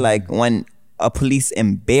trying to say? Like, when a police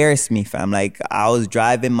embarrassed me, fam. Like, I was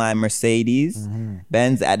driving my Mercedes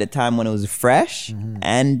Benz at the time when it was fresh,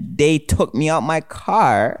 and they took me out my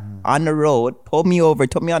car on the road, pulled me over,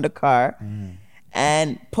 took me out the car,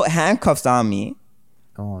 and put handcuffs on me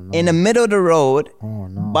in the middle of the road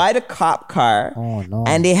by the cop car.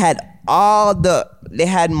 And they had they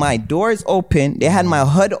had my doors open, they had my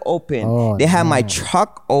hood open, they had my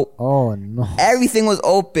truck open. Everything was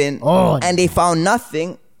open, and they found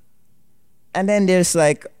nothing. And then there's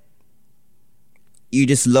like, you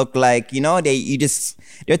just look like, you know,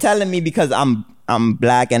 they're telling me because I'm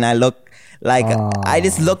black and I look like I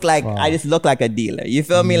just look like a dealer. You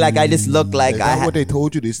feel me? Like I just look like Is that what they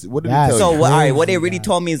told you? What did they tell so you? all right, what they really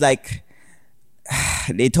told me is like,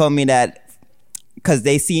 they told me that because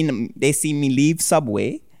they seen me leave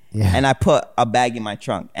Subway, and I put a bag in my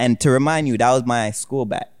trunk. And to remind you, that was my school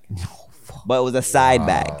bag, but it was a side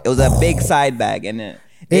bag. It was a big side bag, and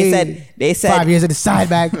they said 5 years in the side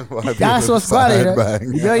bag. That's what's funny.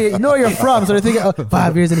 You know where you're from, so they're thinking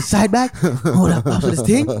 5 years in the side bag. Hold up, for this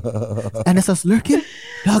thing, and it's us lurking.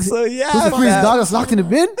 Dogs, so yeah, who's the freeze dog that's locked in the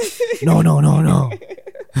bin? No.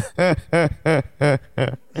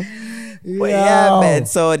 But yeah, man.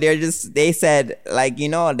 So they said like, you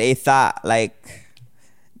know, they thought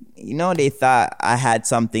I had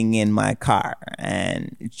something in my car,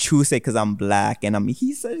 and Chu said because I'm black, and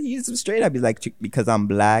he's straight up. He's like, because I'm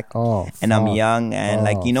black and I'm young, and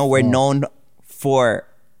like, you know, we're known for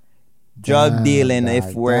drug dealing.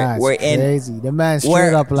 If we're in crazy. The man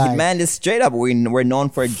straight up like, the man is straight up. We're known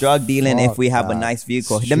for drug dealing if we have a nice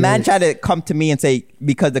vehicle. The man tried to come to me and say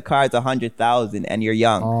because the car is 100,000 and you're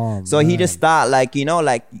young, so he just thought like, you know,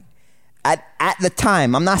 like. At the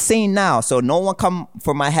time, I'm not saying now, so no one come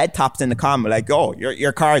for my head tops in the comment like, oh,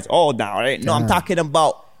 your car is old now, right? No, I'm talking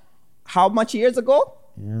about how much years ago?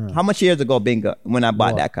 Yeah. How much years ago, Bingo, when I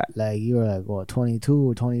bought that car? Like you were like what,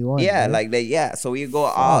 22 or 21? Yeah, right? Like that. So we could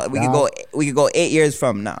go 8 years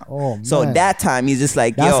from now. Oh, man. So that time he's just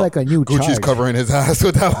like, that's like a new Gucci's charge. covering his ass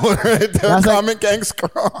with that one right there. That's Comment gang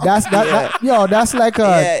scrum. That's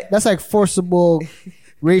like forcible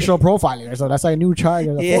racial profiling, so that's like a new charge.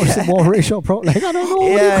 Forcible racial like I don't know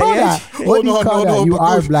what do you call that. What do you call that? You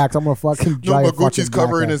are black. I'm gonna fucking drive. No, but Gucci's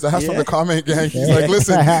covering his ass from the comment gang. He's like,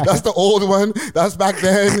 listen, that's the old one. That's back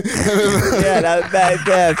then. That's back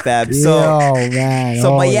then, fam. So, man.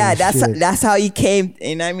 So, but yeah, that's how he came.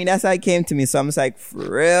 And I mean, that's how he came to me. So I'm just like, for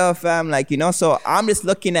real, fam. Like, you know. So I'm just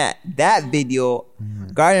looking at that video,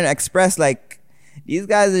 Guardian Express, like. These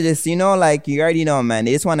guys are just, you know, like, you already know, man.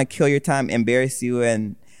 They just want to kill your time, embarrass you.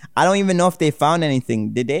 And I don't even know if they found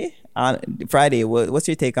anything. Did they? Friday, what's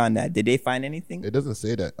your take on that? Did they find anything? It doesn't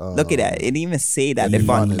say that. Look at that. It didn't even say that they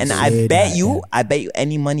found. And I bet you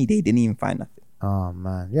any money they didn't even find nothing. Oh,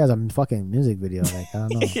 man. Yeah, it's a fucking music video. Like, I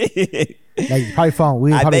don't know. Like, you probably found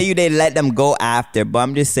weed. I bet you they let them go after. But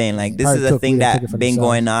I'm just saying, like, this is a thing that's been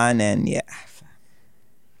going on. And yeah.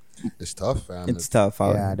 It's tough, fam. It's tough.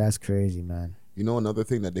 Yeah, that's crazy, man. You know, another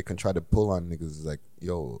thing that they can try to pull on niggas is like,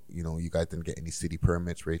 yo, you know, you guys didn't get any city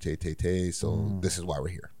permits, so this is why we're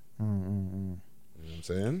here. You know what I'm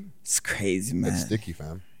saying? It's crazy, man. It's sticky,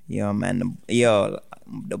 fam. Yo, man.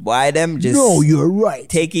 The boy them just... No, you're right.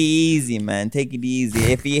 Take it easy, man. Take it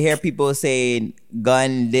easy. If you hear people saying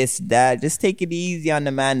gun, this, that, just take it easy on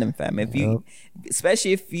the man them, fam.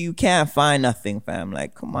 Especially if you can't find nothing, fam.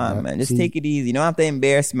 Like, come on, man. Just take it easy. You don't have to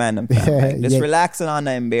embarrass man them, fam. Like, just relaxing on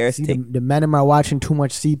the embarrassing. The men them are watching too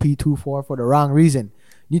much CP24 for the wrong reason.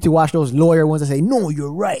 You need to watch those lawyer ones that say, no,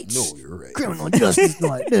 you're right. No, you're right. Criminal justice,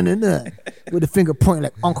 with the finger pointing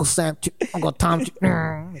like Uncle Sam, Uncle Tom.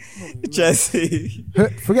 Jesse.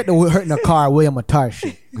 Forget the hurting the car, William Attar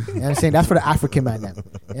shit. You know what I'm saying? That's for the African man then. You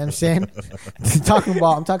know what I'm saying?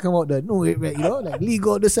 I'm talking about the, no, you know, like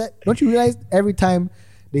legal, this, that. Don't you realize every time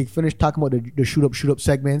they finish talking about the shoot up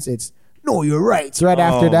segments, it's, no, you're right. So right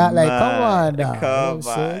after that, like, come on now. Come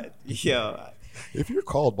on. Yo. If you're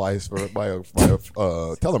called by a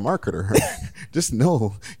telemarketer, just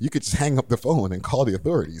know you could just hang up the phone and call the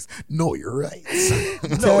authorities. No, you're right.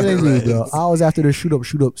 I'm telling you, bro. I was after the shoot up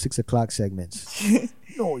 6 o'clock segments.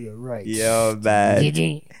 No, you're right. Yo,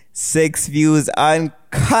 man. 6 views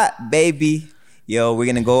uncut, baby. Yo, we're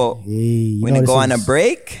gonna go. We're gonna go on a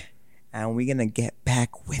break, and we're gonna get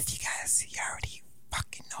back with you guys. You already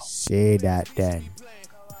fucking know. Say that then.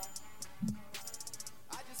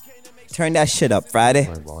 Turn that shit up, Friday.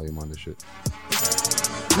 Volume on this shit.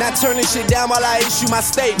 Not turn this shit down while I issue my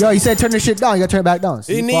statement. Yo, you said turn this shit down. You gotta turn it back down.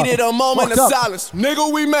 It needed a moment of silence.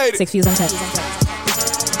 Nigga, we made it. 6 views uncut.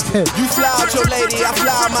 You fly out your lady, I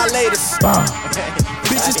fly out my latest.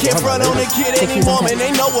 Bitches can't front on a kid any woman.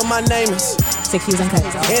 They know what my name is. 6 views uncut.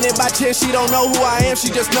 And if by chance she don't know who I am, she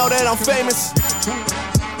just know that I'm famous.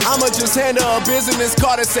 I'ma just hand her a business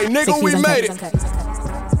card and say, nigga, we made it.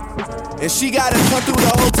 And she gotta come through the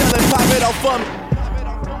hotel and pop it off for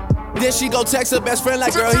me. Then she go text her best friend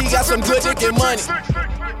like, girl, he got some good dick and money.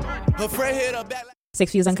 Her friend hit her back like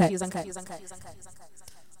 6 views uncut.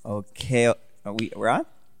 Okay, we're on?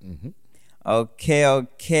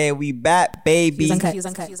 Okay, we back, baby.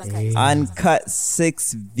 Uncut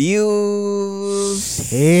 6 views.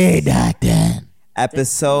 Hey, that then.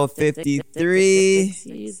 Episode 53.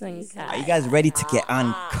 Are you guys ready to get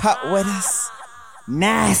uncut with us?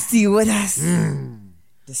 Nasty with us?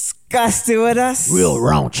 Disgusted with us? Real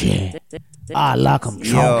raunchy. I like them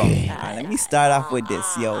chunky. Let me start off with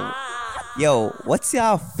this, Yo, what's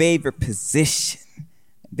your favorite position?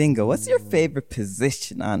 Bingo, what's your favorite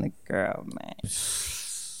position on a girl, man?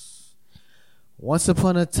 Once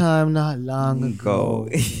upon a time, not long ago,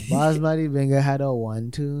 Basmati Bingo had a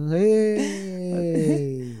 1-2.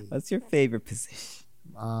 Hey. What's your favorite position?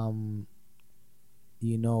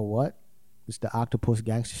 You know what? It's the octopus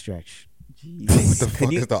gangster stretch. What the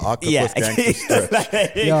fuck is the octopus gangster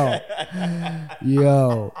stretch?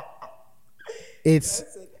 Yo. It's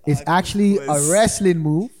actually a wrestling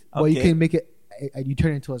move, but you can make it. You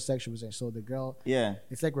turn it into a sexual position. So the girl,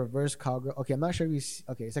 it's like reverse cowgirl. Okay, I'm not sure if you see,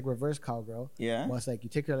 it's like reverse cowgirl. Yeah. But it's like you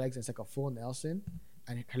take her legs and it's like a full Nelson,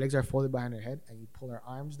 and her legs are folded behind her head, and you pull her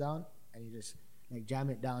arms down, and you just like jam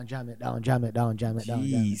it down. But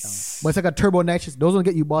it's like a turbo nitrous. Those don't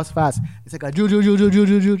get you boss fast. It's like a ju. So you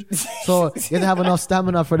have to have enough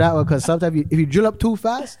stamina for that one, because sometimes if you drill up too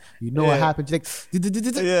fast, you know what happens. You're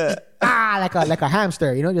like like a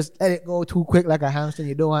hamster. You know, just let it go too quick like a hamster.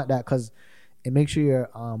 You don't want that, because it makes sure your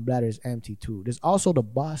bladder is empty too. There's also the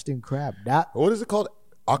Boston crab. What is it called?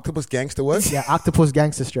 Octopus gangster what? Yeah, octopus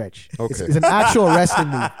gangster stretch. Okay. It's an actual wrestling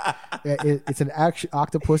move. It's an actual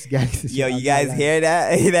octopus gangster stretch. Yo, you guys hear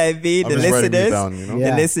that? You know what I mean? The listeners, down, you know?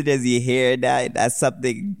 the listeners, you hear that? That's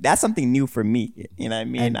something new for me. You know what I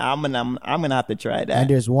mean? I'm gonna have to try that. And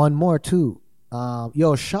there's one more too.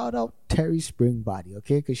 Yo, shout out Terry Springbody,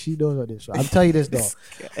 okay? Because she knows what this is. I'll tell you this though.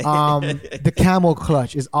 The camel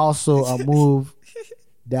clutch is also a move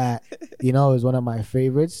that, you know, is one of my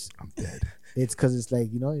favorites. I'm dead. It's because it's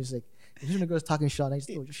like, you know, it's like, when the girl's talking shit, and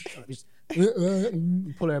just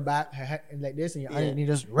pull her back, her head like this, and you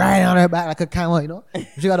just right on her back like a camel, you know?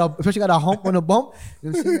 She got a hump on a bump.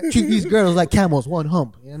 You know what I'm saying? Treat these girls like camels, one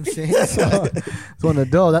hump. You know what I'm saying? So, it's one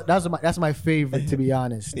of those. That's my favorite, to be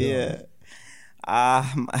honest. Yeah.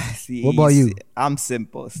 See, what about you? I'm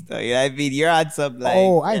simple still. You know what I mean? You're on some like.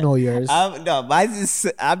 Oh, I know yours. I'm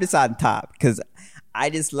just on top because I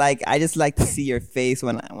just like to see your face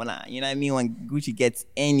when I you know what I mean, when Gucci gets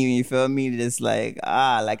in you. You feel me? Just like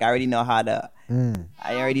like I already know how to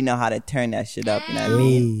turn that shit up. You know what I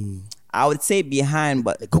mean? I would say behind,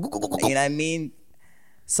 but you know what I mean.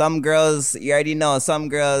 Some girls, you already know. Some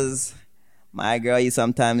girls. My girl, you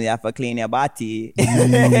sometimes have to clean your body,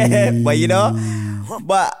 but you know,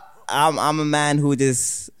 I'm a man who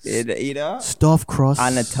just, you know, stuffed crust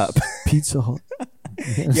on the top. Pizza Hut.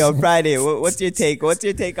 Yo, Friday, what's your take? What's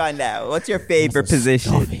your take on that? What's your favorite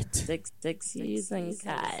position? Six years and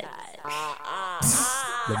cut.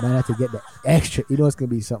 The man have to get the extra. You know it's gonna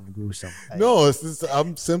be something gruesome. No, it's just,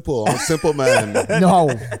 I'm simple. I'm a simple man.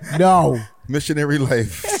 No. Missionary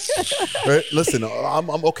life. Right? Listen, I'm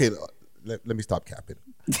okay. Let me stop capping.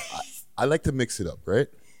 I like to mix it up, right?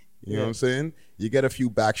 You know what I'm saying? You get a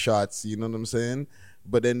few back shots, you know what I'm saying?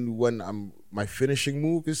 But then when my finishing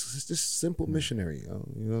move is just simple missionary, you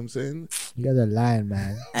know what I'm saying? You guys are lying,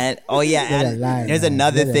 man. And there's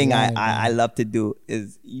another thing I love to do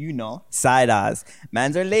is, you know, side eyes.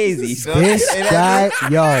 Mans are lazy. So this guy,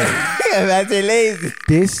 mans are lazy.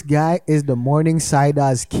 This guy is the morning side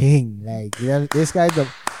eyes king. Like, you know, this guy's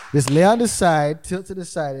just lay on the side, tilt to the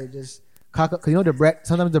side, and just cock up. Cause you know the breath.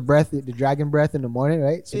 Sometimes the dragon breath in the morning,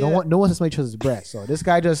 right? So no one has to make sure it's breath. So this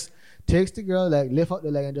guy just takes the girl, like lift up the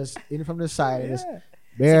leg and just in from the side and just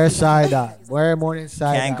bare side out, bare morning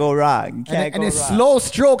side. Can't go wrong. And it's slow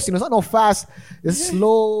strokes. You know, it's not no fast. It's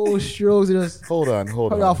slow strokes. You just hold on.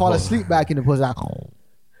 I'll fall asleep back in the pussy.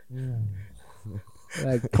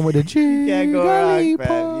 Like come with the you can't go wrong, man. You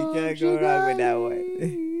can't go wrong with that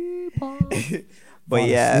one. But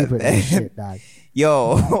yeah, shit, dog.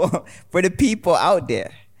 Yo, for the people out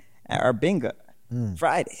there at our bingo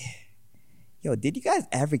Friday, yo, did you guys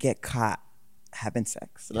ever get caught having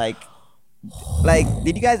sex? Like,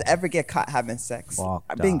 did you guys ever get caught having sex? Fuck,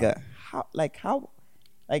 bingo. How?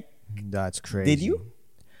 That's crazy. Did you?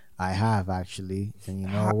 I have actually, and you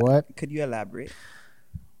know what? Could you elaborate?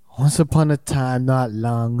 Once upon a time, not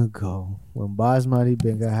long ago, when Basmati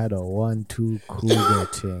Bingo had a 1-2 cougar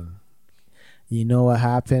thing. You know what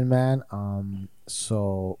happened, man?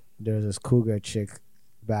 So there's this cougar chick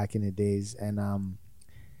back in the days, and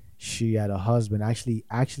she had a husband.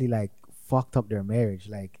 Actually, like fucked up their marriage.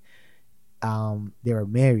 Like, they were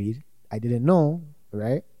married. I didn't know,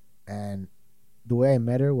 right? And the way I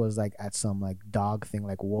met her was like at some like dog thing,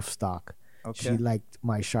 like Wolfstock, Okay. She liked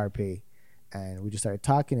my Sharpay, and we just started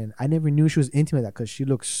talking. And I never knew she was into me that because she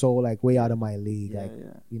looked so like way out of my league,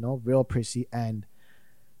 you know, real prissy. And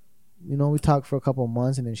you know, we talked for a couple of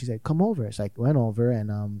months, and then she said, "Come over." So I went over,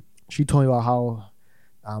 and she told me about how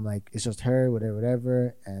like it's just her,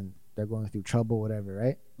 whatever, and they're going through trouble, whatever,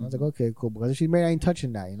 right? I was like, okay, cool, because she's married, I ain't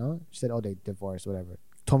touching that, you know. She said, oh, they divorced, whatever.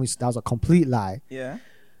 Told me that was a complete lie. Yeah.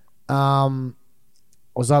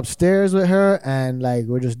 Was upstairs with her, and like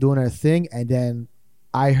we're just doing our thing, and then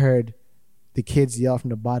I heard the kids yell from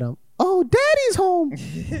the bottom, "Oh, Daddy's home!"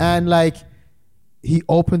 And like he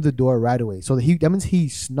opened the door right away. So that means he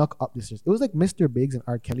snuck up the stairs. It was like Mr. Biggs and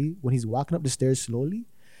R. Kelly when he's walking up the stairs slowly,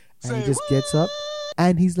 and he just gets up,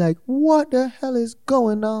 and he's like, "What the hell is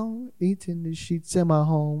going on? Eating the sheets in my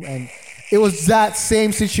home." And it was that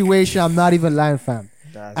same situation. I'm not even lying, fam.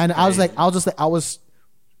 That's and crazy. I was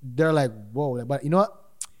they're like, whoa, like, but you know what?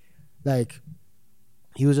 Like,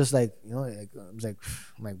 he was just like, you know, like, I'm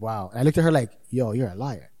like, wow. And I looked at her like, yo, you're a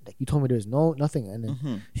liar. Like, you told me there's nothing. And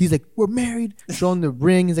then he's like, we're married. Showing the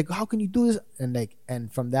ring. He's like, how can you do this?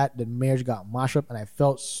 And from that, the marriage got mashed up, and I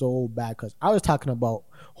felt so bad because I was talking about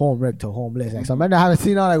home wreck to homeless. Like, so I haven't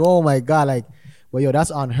seen her, like, oh my God, like, well, yo, that's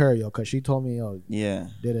on her, yo, because she told me, yo,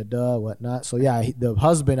 whatnot. So yeah, the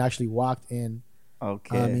husband actually walked in on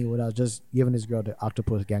me without just giving this girl the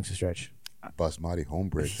octopus gangster stretch. Basmati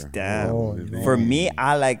homebreaker. Damn. For me,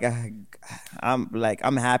 I'm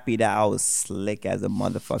happy that I was slick as a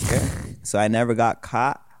motherfucker, so I never got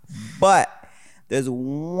caught. But there's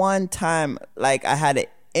one time, like, I had an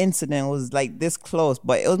incident. It was like this close,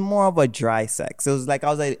 but it was more of a dry sex. It was like I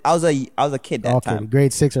was a kid that time.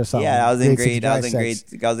 Grade 6 or something. Yeah, I was in grade. I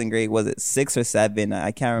was in grade. Was it 6 or 7?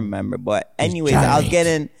 I can't remember. But anyways, I was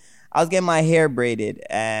getting my hair braided,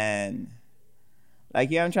 and like,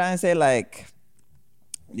 you know what I'm trying to say, like,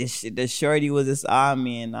 the shorty was just on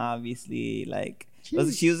me, and obviously, like, she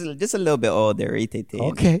was just a little bit older,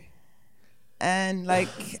 okay. And like,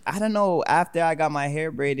 I don't know, after I got my hair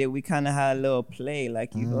braided, we kind of had a little play,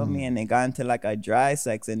 like, you feel me, and it got into like a dry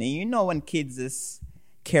sex, and then, you know, when kids just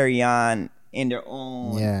carry on in their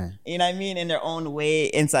own, you know what I mean, in their own way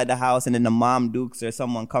inside the house, and then the mom dukes or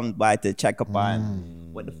someone comes by to check up on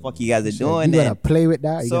what the fuck you guys are doing. You gonna play with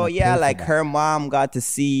that? So yeah, like, her mom got to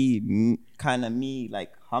see kind of me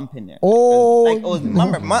like humping her. Oh, like, it was,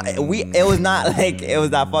 remember, it was not like it was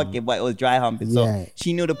that fucking, but it was dry humping. So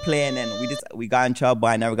she knew the play, and then we got in trouble.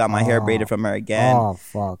 I never got my hair braided from her again. Oh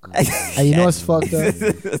fuck! And you know what's fucked up?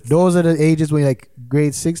 Those are the ages when you're like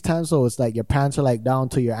grade 6 times, so it's like your pants are like down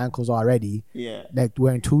to your ankles already. Yeah. Like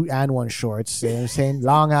wearing 2 and 1 shorts. You know what I'm saying?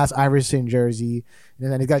 Long ass Iverson jersey.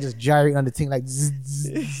 And then the guy just gyrating on the thing, like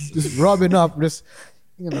just rubbing up, just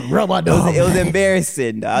rub on the It was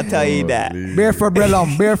embarrassing, I'll tell you that. Bare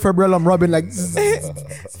fibrilum rubbing like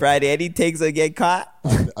Friday, any takes to get caught?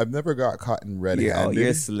 I've never got caught in red-handed.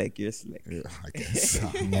 You're slick. You're slick. Yeah, I guess.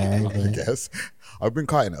 I guess. I've been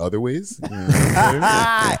caught in other ways. You know what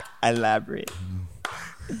I'm saying? Elaborate.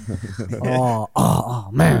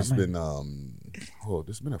 Man.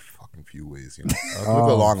 There's been a fucking few ways, you know. I've lived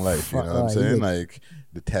a long life, you know what I'm saying? Like,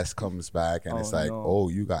 the test comes back, and it's like, oh,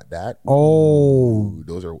 you got that? Oh,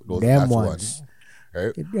 those damn ones.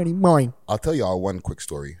 Right? Get ready, mine. I'll tell y'all one quick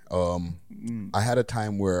story. I had a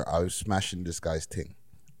time where I was smashing this guy's thing,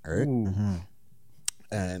 right?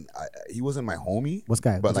 And he wasn't my homie. What's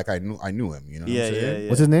guy? But like, I knew him, you know what I'm saying? Yeah.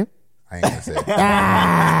 What's his name? I ain't gonna say.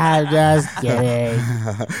 Just kidding.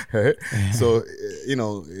 Right? So, you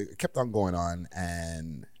know, it kept on going on,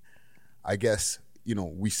 and I guess, you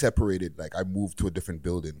know, we separated. Like, I moved to a different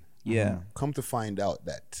building. Yeah. Come to find out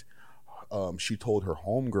that she told her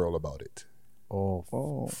homegirl about it.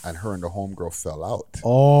 Oh. And her and the homegirl fell out.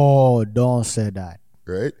 Oh, don't say that.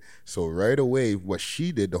 Right? So right away, what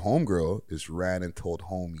she did, the homegirl, is ran and told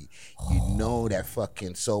homie, you know that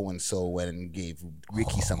fucking so-and-so went and gave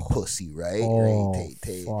Ricky some pussy, right?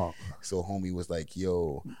 Fuck. So homie was like,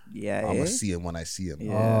 yo, yeah, I'm going to see him when I see him.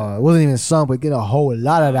 Yeah. It wasn't even some, but get a whole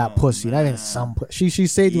lot of that pussy. Not even some pussy. She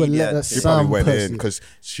said to a she some probably went pussy. in because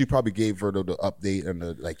she probably gave her the update and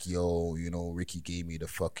the like, yo, you know, Ricky gave me the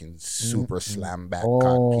fucking super slam back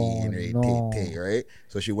cocky and right?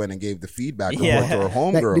 So she went and gave the feedback to her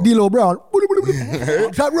homegirl. Like the D-Lo Brown.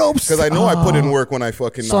 Shot ropes. Because I know I put in work when I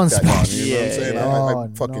fucking knocked that down. You know what I'm saying? Yeah. I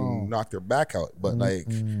fucking knocked her back out. But like,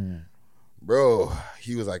 bro,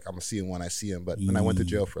 he was like, I'm going to see him when I see him. But then I went to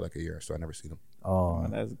jail for like a year, so I never seen him. Oh,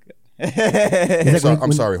 that's good. It's like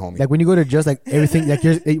I'm sorry, homie. Like when you go to just like everything, like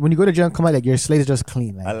when you go to jail and come out, like your slate is just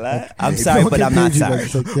clean. Like I'm sorry, but I'm not sorry.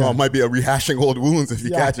 Oh, it might be a rehashing old wounds if he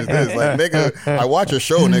catches this. Like, nigga, I watch your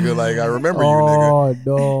show, nigga. Like, I remember you, nigga.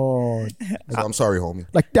 Oh, no. So I'm sorry, homie.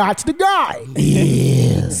 Like, that's the guy.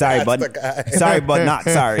 Sorry, but not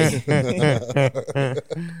sorry.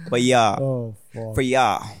 But yeah, for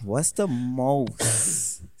y'all, what's the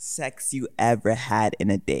most sex you ever had in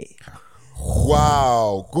a day?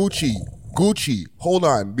 Wow, Gucci. Hold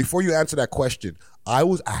on. Before you answer that question, I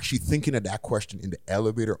was actually thinking of that question in the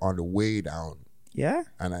elevator on the way down. Yeah?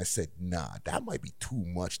 And I said, nah, that might be too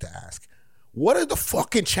much to ask. What are the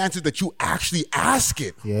fucking chances that you actually ask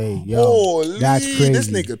it? Yeah, yo, holy, that's crazy. This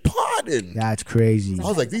nigga pardon. That's crazy. I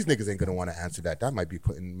was like, these niggas ain't gonna want to answer that. That might be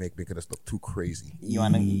making us look too crazy. You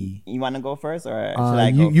wanna go first, or should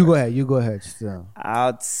I go? You go ahead. You go ahead. Still.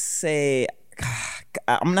 I'd say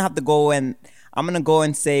I'm gonna have to go and I'm gonna go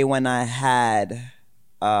and say when I had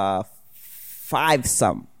five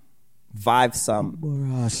some.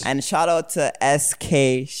 And shout out to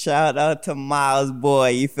SK, shout out to Miles Boy,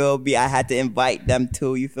 you feel me? I had to invite them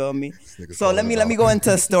too, you feel me? So let me go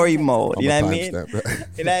into story mode, you know what I mean?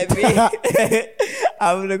 You know what I mean?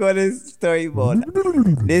 I'm gonna go into story mode.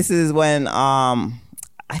 This is when I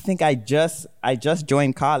think I just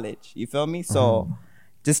joined college, you feel me? So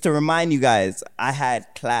just to remind you guys, I had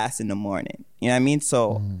class in the morning, you know what I mean?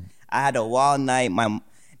 So I had a wild night.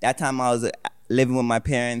 That time I was living with my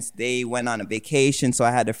parents. They went on a vacation, so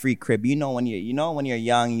I had a free crib. You know when you're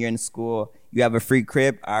young, you're in school, you have a free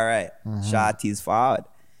crib. All right, Shawty's forward.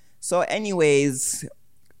 So, anyways,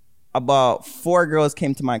 about 4 girls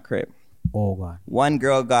came to my crib. Oh God. One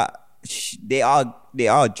girl they all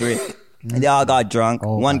drink. They all got drunk.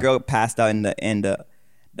 One girl passed out in the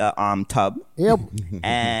tub. Yep.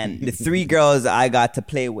 And the 3 girls I got to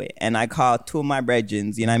play with, and I called 2 of my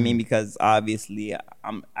brethrens. You know what I mean? Because obviously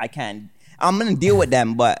I'm gonna deal with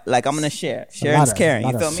them, but like I'm gonna share. Sharing's caring.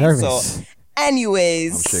 You feel me? Service. So,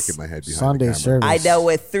 anyways, I'm shaking my head behind Sunday the service. I dealt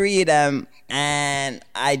with 3 of them, and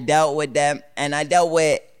I dealt with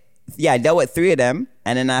 3 of them,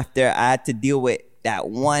 and then after I had to deal with that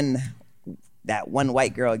one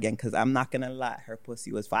white girl again, because I'm not gonna lie, her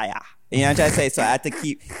pussy was fire. You know what I'm trying to say? So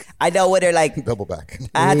I dealt with her like double back.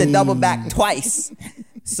 I had to double back twice.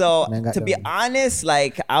 So to be honest,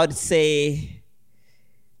 like I would say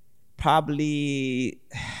probably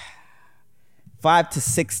 5 to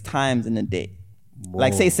 6 times in a day. Whoa.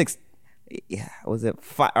 Like say 6. Yeah, was it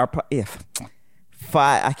 5? Or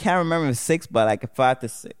 5. I can't remember if 6, but like 5 to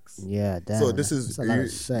 6. Yeah, damn. So this is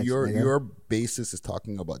sex, your basis is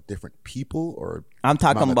talking about different people, or I'm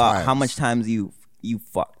talking about how much times you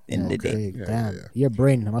fucked in the day. Damn, your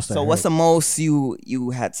brain must have. So what's the most you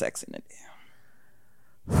had sex in a day?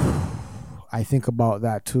 I think about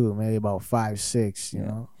that too. Maybe about 5, 6. You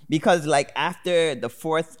know. Because like after the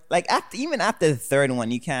 4th, even after the 3rd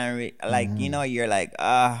one, you can't you know, you're like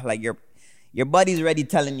like your buddy's already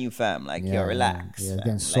telling you, fam, like yo, relax. Yeah,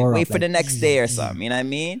 like wait for the next day or something. You know what I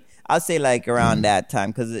mean? I'll say like around that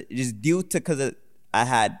time, because because I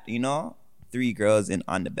had 3 girls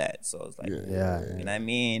on the bed, so it was like you know what I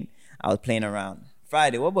mean. I was playing around.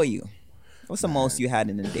 Friday, what about you? What's the most you had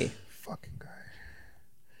in a day? Fucking guy.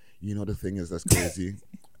 You know the thing is that's crazy.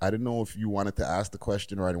 I didn't know if you wanted to ask the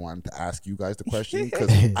question or I wanted to ask you guys the question, because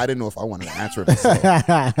I didn't know if I wanted to answer it myself.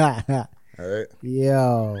 All right?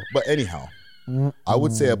 Yo. But anyhow, I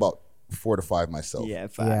would say about 4 to 5 myself. Yeah,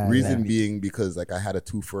 5. Reason being because like I had a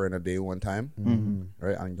 2-fer in a day one time.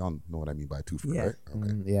 Right? I don't know what I mean by 2-fer, right?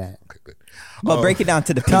 Okay. Yeah. Okay, good. But break it down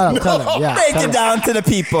to the people. Tell them, yeah. Break it down to the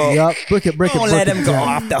people. Yup. Break it. Don't let them go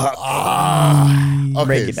off the hook.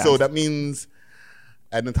 Okay, so that means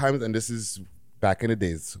at the times, and this is back in the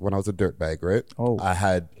days when I was a dirtbag, right? I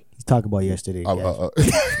had. He's talking about yesterday.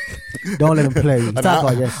 Don't let him play. He's talking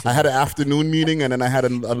about yesterday. I had an afternoon meeting, and then I had a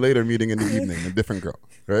later meeting in the evening, a different girl,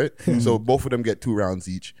 right? So both of them get 2 rounds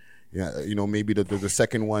each. Yeah, maybe the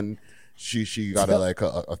second one, she got a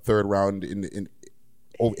 3rd round in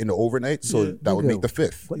the overnight, so that would make the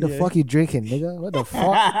 5th. What the fuck you drinking, nigga? What the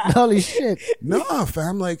fuck? Holy shit! Nah,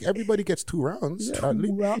 fam. Like everybody gets 2 rounds.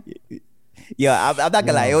 Yeah, I'm not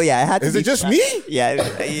gonna lie. Oh yeah, I had to. Is it just me? Yeah.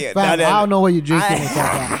 Fam, I don't know what you're drinking.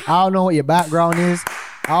 I don't know what your background is.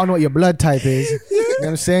 I don't know what your blood type is. You know what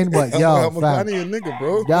I'm saying? But yo, I'm a fam, nigga,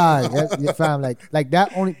 bro. God, fam, like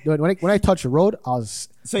that. Only when I touch the road, I was.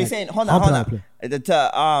 So you're saying, hold on.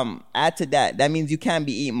 To add to that, that means you can't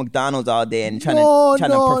be eating McDonald's all day and trying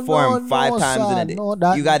to perform 5 times in a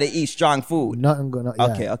day. You got to eat strong food. Nothing good.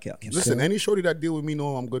 Yeah. Okay. Listen, any shorty that deal with me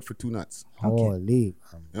know I'm good for 2 nuts. Holy. You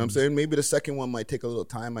know what I'm saying? Maybe the second one might take a little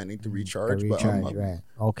time. I need to recharge. But I'm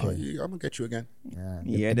gonna get you again.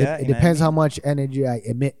 Yeah. It depends how much energy I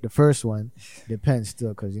emit. The first one depends still,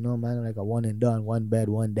 because you know, man, like a one and done, one bed,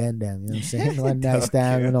 one den. You know what I'm saying? One night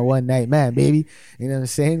stand, one night man, baby. You know what I'm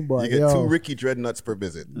saying? But you get 2 Ricky Dread nuts per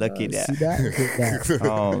visit. Lucky that. See that? Look at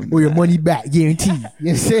that. Or your money back guarantee. You know what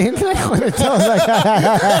I'm saying?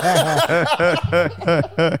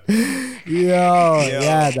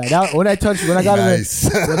 Yeah, man. When I got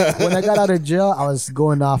when I got out of jail, I was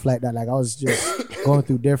going off like that. Like I was just going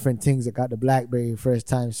through different things. I got the BlackBerry first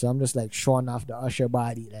time, so I'm just like showing off the Usher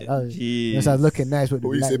body. Like I was looking nice with the.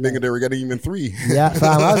 You said they were getting even 3. Yeah,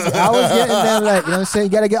 fam. I was getting them like, you know what I'm saying.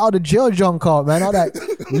 You gotta get all the jail junk out, man. All that,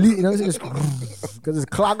 you know what I'm saying. Because it's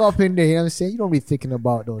clog up in there, you know what I'm saying? You don't be thinking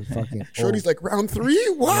about those fucking. Shorty's like round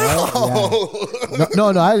 3? Wow. Yeah. No.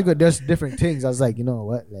 I was good. There's different things. I was like, you know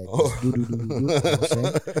what? Like, do. You know what I'm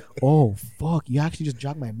saying? Oh, fuck. You actually just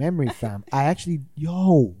jogged my memory, fam. I actually,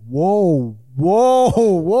 whoa.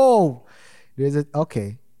 There's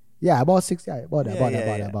okay. Yeah, about 6. Yeah, about that.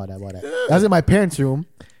 That was in my parents' room.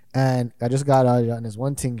 And I just got out, and there's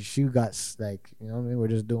one thing she got, like, you know what I mean? We're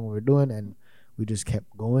just doing what we're doing, and we just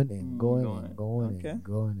kept going.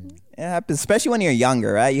 It happens, especially when you're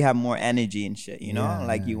younger, right? You have more energy and shit, you know?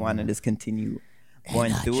 You want to just continue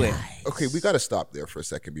going through it. Okay, we got to stop there for a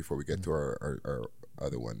second before we get to our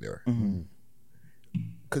other one there.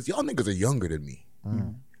 Because y'all niggas are younger than me.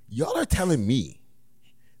 Y'all are telling me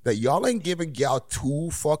that y'all ain't giving y'all 2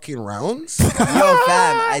 fucking rounds?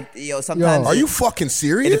 Fam, sometimes. Are you fucking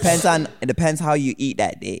serious? It depends how you eat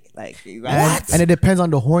that day. Like, what? And it depends on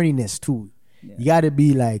the horniness too. Yeah. You gotta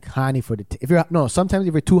be like honey for the sometimes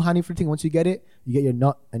if you're too honey for the thing, once you get it, you get your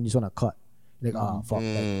nut and you just wanna cut. Like, oh fuck.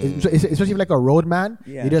 Especially if like a road man,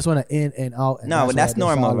 you just wanna in and out. And that's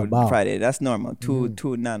normal, Friday. That's normal. Two,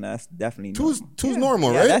 that's definitely two's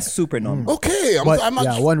normal, right? That's super normal. Okay,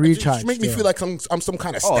 one recharge. Make me feel like I'm some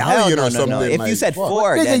kind of stallion or something. No. If like, you said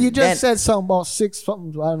 4, then you just said something about 6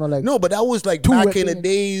 something. I don't know, like no, but that was like back in the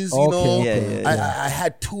days. You know, yeah. I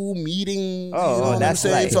had 2 meetings. Oh, you know what I'm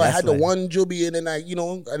saying? Light, so I had the one jubby, and then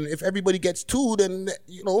and if everybody gets 2, then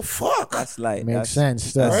fuck. That's light. Makes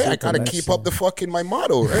sense. Right? I gotta keep up the fucking my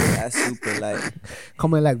motto. Right? That's super light.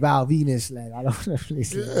 Coming like Val Venus, like I don't know.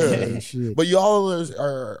 Shit. But y'all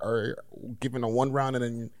are giving a 1 round and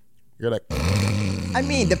then you're like. I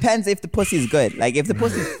mean, depends if the pussy's good. Like if the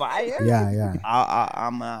pussy's fire. Yeah.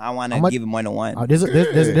 I want to give it more than 1.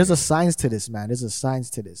 There's a science to this, man. There's a science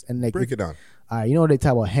to this, and like break it down. You know they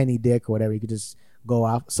talk about henny dick or whatever. You could just go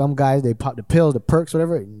off. Some guys they pop the pills, the perks,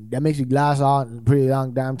 whatever. That makes you glass out in a pretty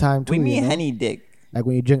long damn time too. We mean henny dick. Like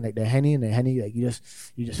when you drink like the henny, like you just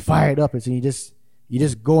fire it up, and so you just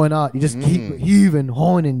going out, you just keep heaving,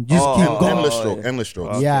 honing, just keep going. Endless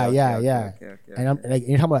stroke. Yeah. Okay. And I'm like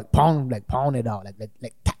you're talking about pound it out,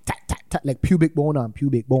 like tap, like pubic bone on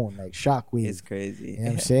pubic bone, like shockwave. It's crazy. You know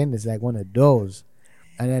what I'm saying? It's like one of those.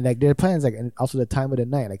 And then like their plans, like, and also the time of the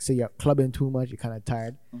night. Like say you're clubbing too much, you're kind of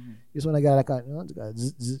tired. This one I got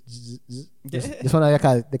this one I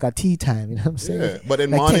got like a tea time. You know what I'm saying? Yeah, but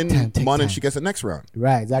then like morning she gets the next round.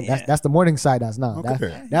 Right, that's the morning side dance now.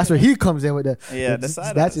 Okay. That's where he comes in with the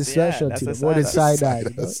side. That's his specialty. The morning side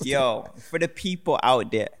dance. Yo, for the people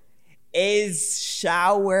out there, is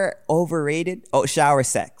shower overrated? Oh, shower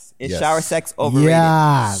sex. Is shower sex overrated?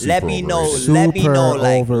 Yeah. Let me know.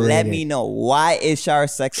 Let me know. Why is shower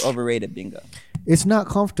sex overrated, Bingo? It's not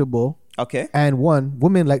comfortable. Okay. And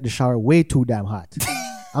women like the shower way too damn hot.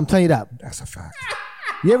 I'm telling you that. That's a fact.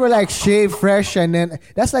 You ever like shave fresh and then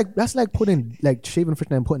that's like putting like shaving fresh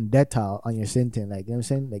and then putting Dettol on your sintin, like you know what I'm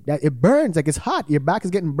saying? Like that it burns, like it's hot. Your back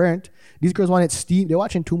is getting burnt. These girls want it steam. They're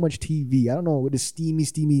watching too much TV. I don't know, with the steamy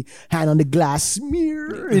hand on the glass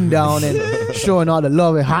smearing down and showing all the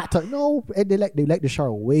love and hot touch. No, they like the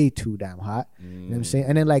shower way too damn hot. You know what I'm saying?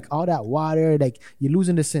 And then like all that water, like you're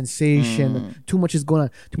losing the sensation. Too much is going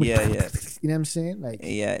on. Too much you know what I'm saying? Like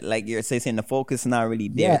like you're saying the focus is not really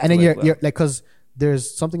there. Yeah, and then you're like because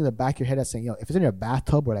there's something in the back of your head that's saying, if it's in your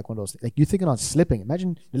bathtub or like one of those, like you're thinking on slipping.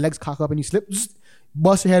 Imagine your legs cock up and you slip,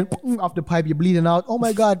 bust your head off the pipe, you're bleeding out. Oh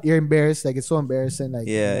my God, you're embarrassed. Like it's so embarrassing. Like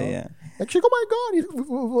like oh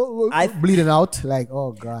my God, bleeding out. Like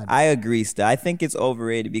oh God. I agree, Stu. I think it's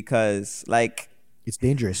overrated because like it's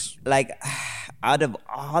dangerous. Like out of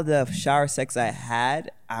all the shower sex I had,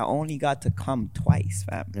 I only got to come twice,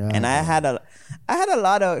 fam. Yeah. And I had a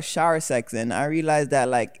lot of shower sex, and I realized that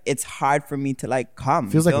like it's hard for me to like come.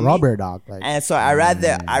 Feels like rubber, dog. Like, and so I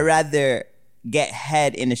rather get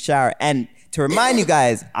head in the shower. And to remind you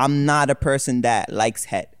guys, I'm not a person that likes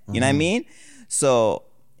head. You know what I mean? So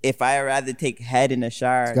if I rather take head in the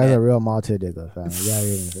shower, this guy's a real Malta nigga, fam.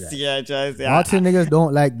 Yeah, Malta niggas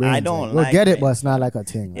don't like brains. I don't We'll like get it, brains. but it's not like a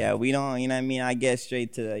thing. Yeah, we don't, you know what I mean? I get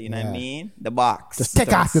straight to the, you know what I mean? The box. Just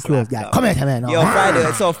take off your clothes, guy. Come here, come here. No. Yo,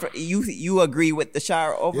 Friday, so you agree with the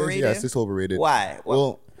shower overrated? Yes, it's overrated. Why?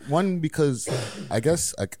 Well, one, because I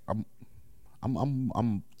guess like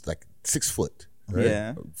I'm like 6 foot, right?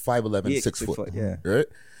 Yeah. 5'11", Yeah, 6 6 foot, foot, yeah. right?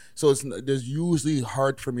 So there's usually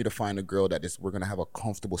hard for me to find a girl that we're gonna have a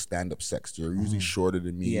comfortable stand-up sex. You're usually shorter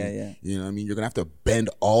than me. Yeah. You know what I mean? You're gonna have to bend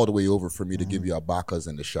all the way over for me to give you a bacas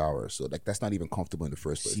in the shower. So like that's not even comfortable in the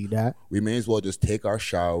first place. See that? We may as well just take our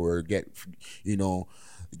shower,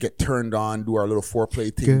 get turned on, do our little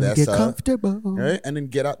foreplay thing. Girl, get comfortable. Right? And then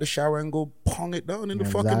get out the shower and go pong it down in the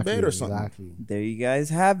fucking bed or something. Exactly. There you guys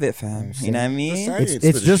have it, fam. You know what I mean?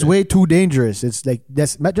 It's just way too dangerous. It's like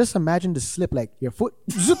just imagine the slip, like your foot.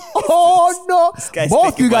 Zip, oh no!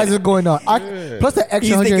 Both you guys are going on. Plus the extra.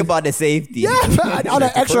 He's thinking about the safety. Yeah, on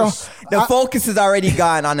the extra. The focus is already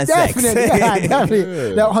gone on the sex. Definitely, yeah,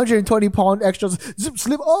 definitely. That 120-pound extra zip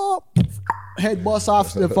slip. Oh, head bust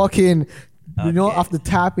off the fucking. You know, off the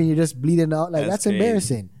tap, and you're just bleeding out. Like that's crazy.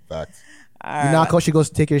 embarrassing. Facts. You knock out, she goes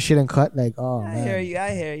take your shit and cut. Like, oh I man. hear you.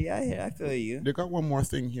 I feel you. They got one more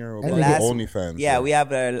thing here about And the last- OnlyFans. Yeah, we have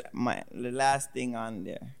the last thing on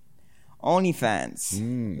there.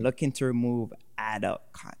 OnlyFans looking to remove adult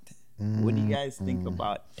content. What do you guys think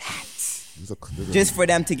about that? Just for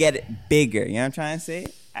them to get it bigger. You know what I'm trying to say?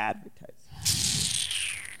 Advertise.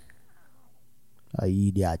 I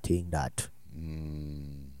eat that thing that.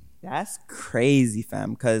 That's crazy,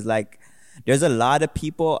 fam. Because like, there's a lot of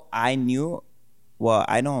people I knew. Well,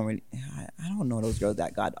 I don't know those girls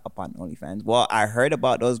that got up on OnlyFans. Well, I heard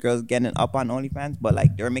about those girls getting up on OnlyFans, but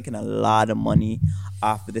like they're making a lot of money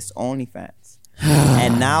off of this OnlyFans,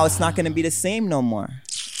 and now it's not gonna be the same no more,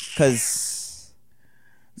 because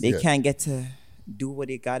they can't get to do what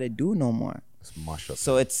they gotta do no more. It's mash up.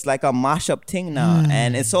 So it's like a mash-up thing now.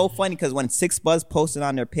 And it's so funny because when Six Buzz posted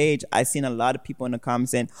on their page, I seen a lot of people in the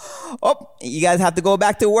comments saying, oh, you guys have to go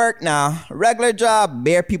back to work now. Regular job.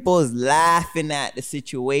 Bare people is laughing at the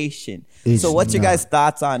situation. So what's your guys'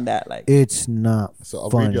 thoughts on that? Like, it's not So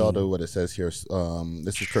I'll funny. read you all what it says here.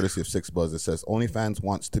 This is courtesy of Six Buzz. It says, OnlyFans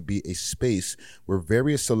wants to be a space where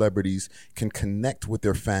various celebrities can connect with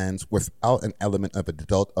their fans without an element of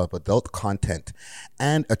adult content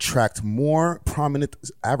and attract more prominent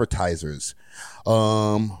advertisers.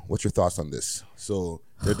 What's your thoughts on this? So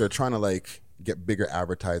they're trying to like get bigger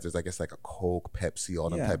advertisers, I guess like a Coke, Pepsi,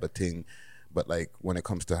 all that type of thing. But like when it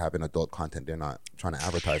comes to having adult content, they're not trying to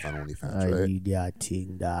advertise on OnlyFans, right? I eat that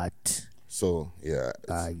thing that. So yeah,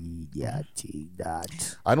 I eat that thing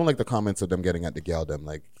that. I don't like the comments of them getting at the gal them.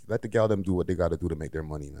 Like, let the gal them do what they got to do to make their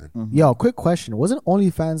money, man. Yo, quick question. Wasn't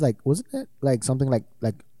OnlyFans wasn't it like something like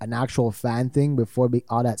an actual fan thing before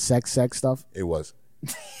all that sex stuff? It was.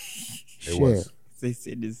 Shit. It was.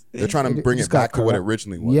 They're trying to bring it back to what it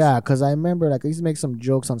originally was. Yeah, because I remember like I used to make some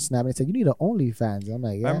jokes on Snap and they said, you need an OnlyFans. I'm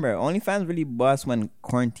like, yeah. remember, OnlyFans really bust when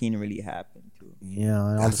quarantine really happened too. Yeah,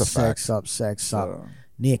 and all That's the a fact. sex up,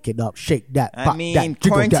 naked up, shake that. I pop mean, that,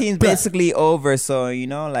 jiggle quarantine's that, basically over, so you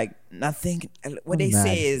know, like nothing. What they mad.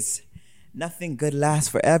 say is, nothing good lasts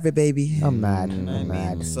forever, baby. I'm mad. You know what I'm I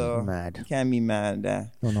mean? mad. So I'm mad. you can't be mad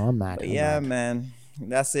at that. No, I'm mad. But I'm yeah, mad. man,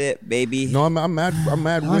 that's it, baby. No, I'm mad. I'm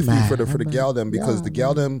mad with you for the gal them because Yeah, the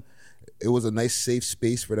gal them, it was a nice safe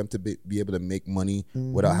space for them to be able to make money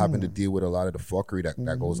without having to deal with a lot of the fuckery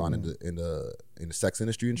that goes on in the sex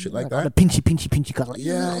industry and shit like all that. the pinchy cut. Like,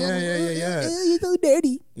 Yeah. You're so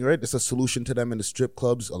dirty. You're right. It's a solution to them in the strip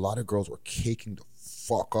clubs. A lot of girls were caking the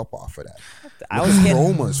fuck up off of that. I was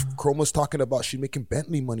getting- Chroma's talking about she making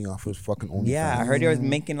Bentley money off of fucking OnlyFans. Yeah, I heard he was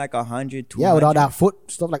making like 100, 200. Yeah, with all that foot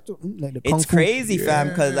stuff like the kung It's fu. crazy, fam,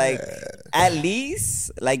 because like at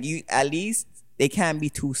least they can't be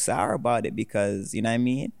too sour about it because you know what I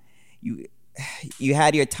mean. You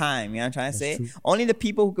had your time. You know what I'm trying to say. true. Only the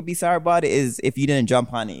people who could be sour about it is if you didn't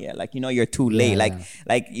jump on it yet. Like you're too late.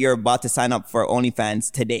 Like you're about to sign up for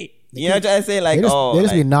OnlyFans today. You know what I'm trying to say? Like they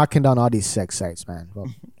just be knocking down all these sex sites, man. Well,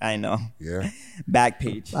 I know. Yeah. Back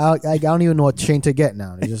page. I don't even know what chain to get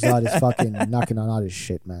now. They just all this fucking knocking on all this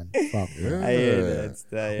shit, man. Fuck. Yeah. I hear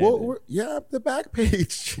that. The back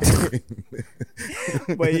page.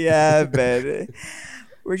 But yeah, man.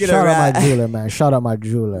 We're gonna Shout wrap. out my jeweler, man. Shout out my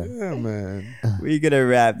jeweler. Yeah, man. We're gonna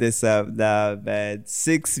wrap this up now, man.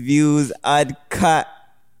 6 Views Uncut,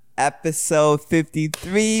 episode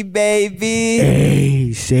 53, baby.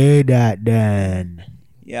 Hey, say that then.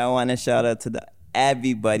 Yeah, I want to shout out to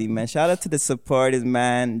everybody, man. Shout out to the supporters,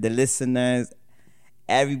 man, the listeners,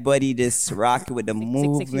 everybody just rocking with the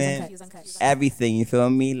movement, everything, you feel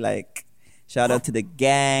me? Like, shout out to the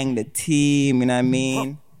gang, the team, you know what I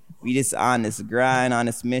mean? We just on this grind, on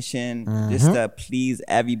this mission, just to please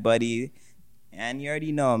everybody. And you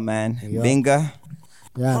already know, man. Yep. Binga.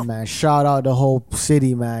 Yeah, man. Shout out the whole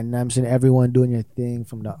city, man. You know what I'm saying? Everyone doing your thing,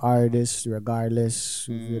 from the artists, regardless.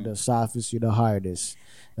 You're the softest, you're the hardest.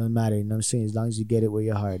 Doesn't matter, you know what I'm saying? As long as you get it where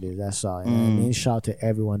your heart is, that's all. You know what I mean? Shout out to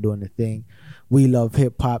everyone doing the thing. We love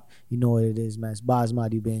hip hop. You know what it is, man. It's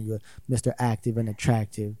Basmati Binga, Mr. Active and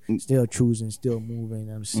Attractive. Still choosing, still moving, you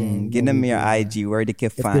know what I'm saying? Give them your IG, where they can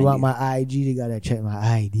If find they want you. my IG, they gotta check my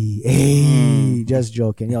ID. Hey, just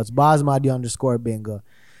joking. Yo, it's Basmati_Binga.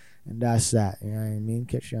 And that's that. You know what I mean?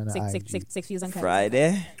 Catch you on the IG. 6 Views Uncut.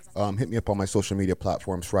 Friday. Hit me up on my social media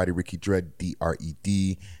platforms, Friday Ricky Dread,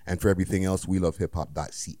 DRED. And for everything else, we love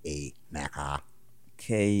hiphop.ca.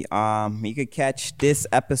 Okay, you could catch this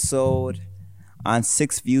episode on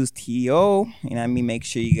 6 Views TO. You know what I mean? Make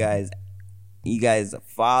sure you guys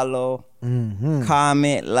follow,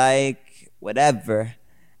 comment, like, whatever.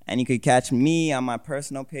 And you could catch me on my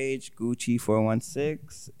personal page,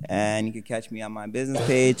 Gucci416. And you could catch me on my business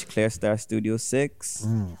page, Clear Star Studio 6.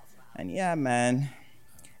 And yeah, man.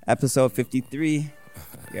 Episode 53.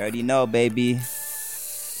 You already know, baby. You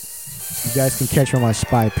guys can catch me on my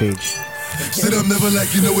spy page. Sit up, never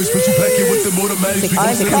like you know it's special packet with the automatics.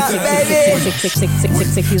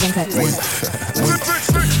 Six Views Uncut.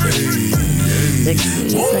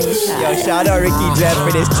 Yo, shout out Ricky Dread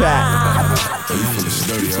for this track. She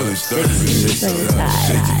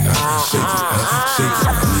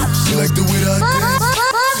like the way that I dance.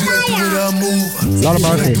 She like the way that I move. She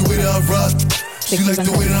like the way that I rock. She like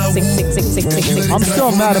the way that I move. I'm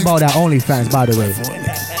still mad about that OnlyFans, by the way.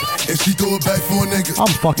 And she throw it back for a nigga.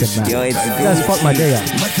 I'm fucking mad. Yo, it's You guys fuck my day up.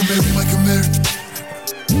 Michael Mary.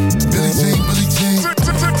 Billie Jean.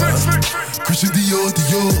 Christian Dior.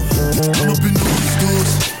 I'm up in all the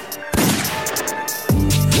stores.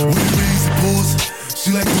 When you raise the pulls, she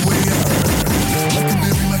like the way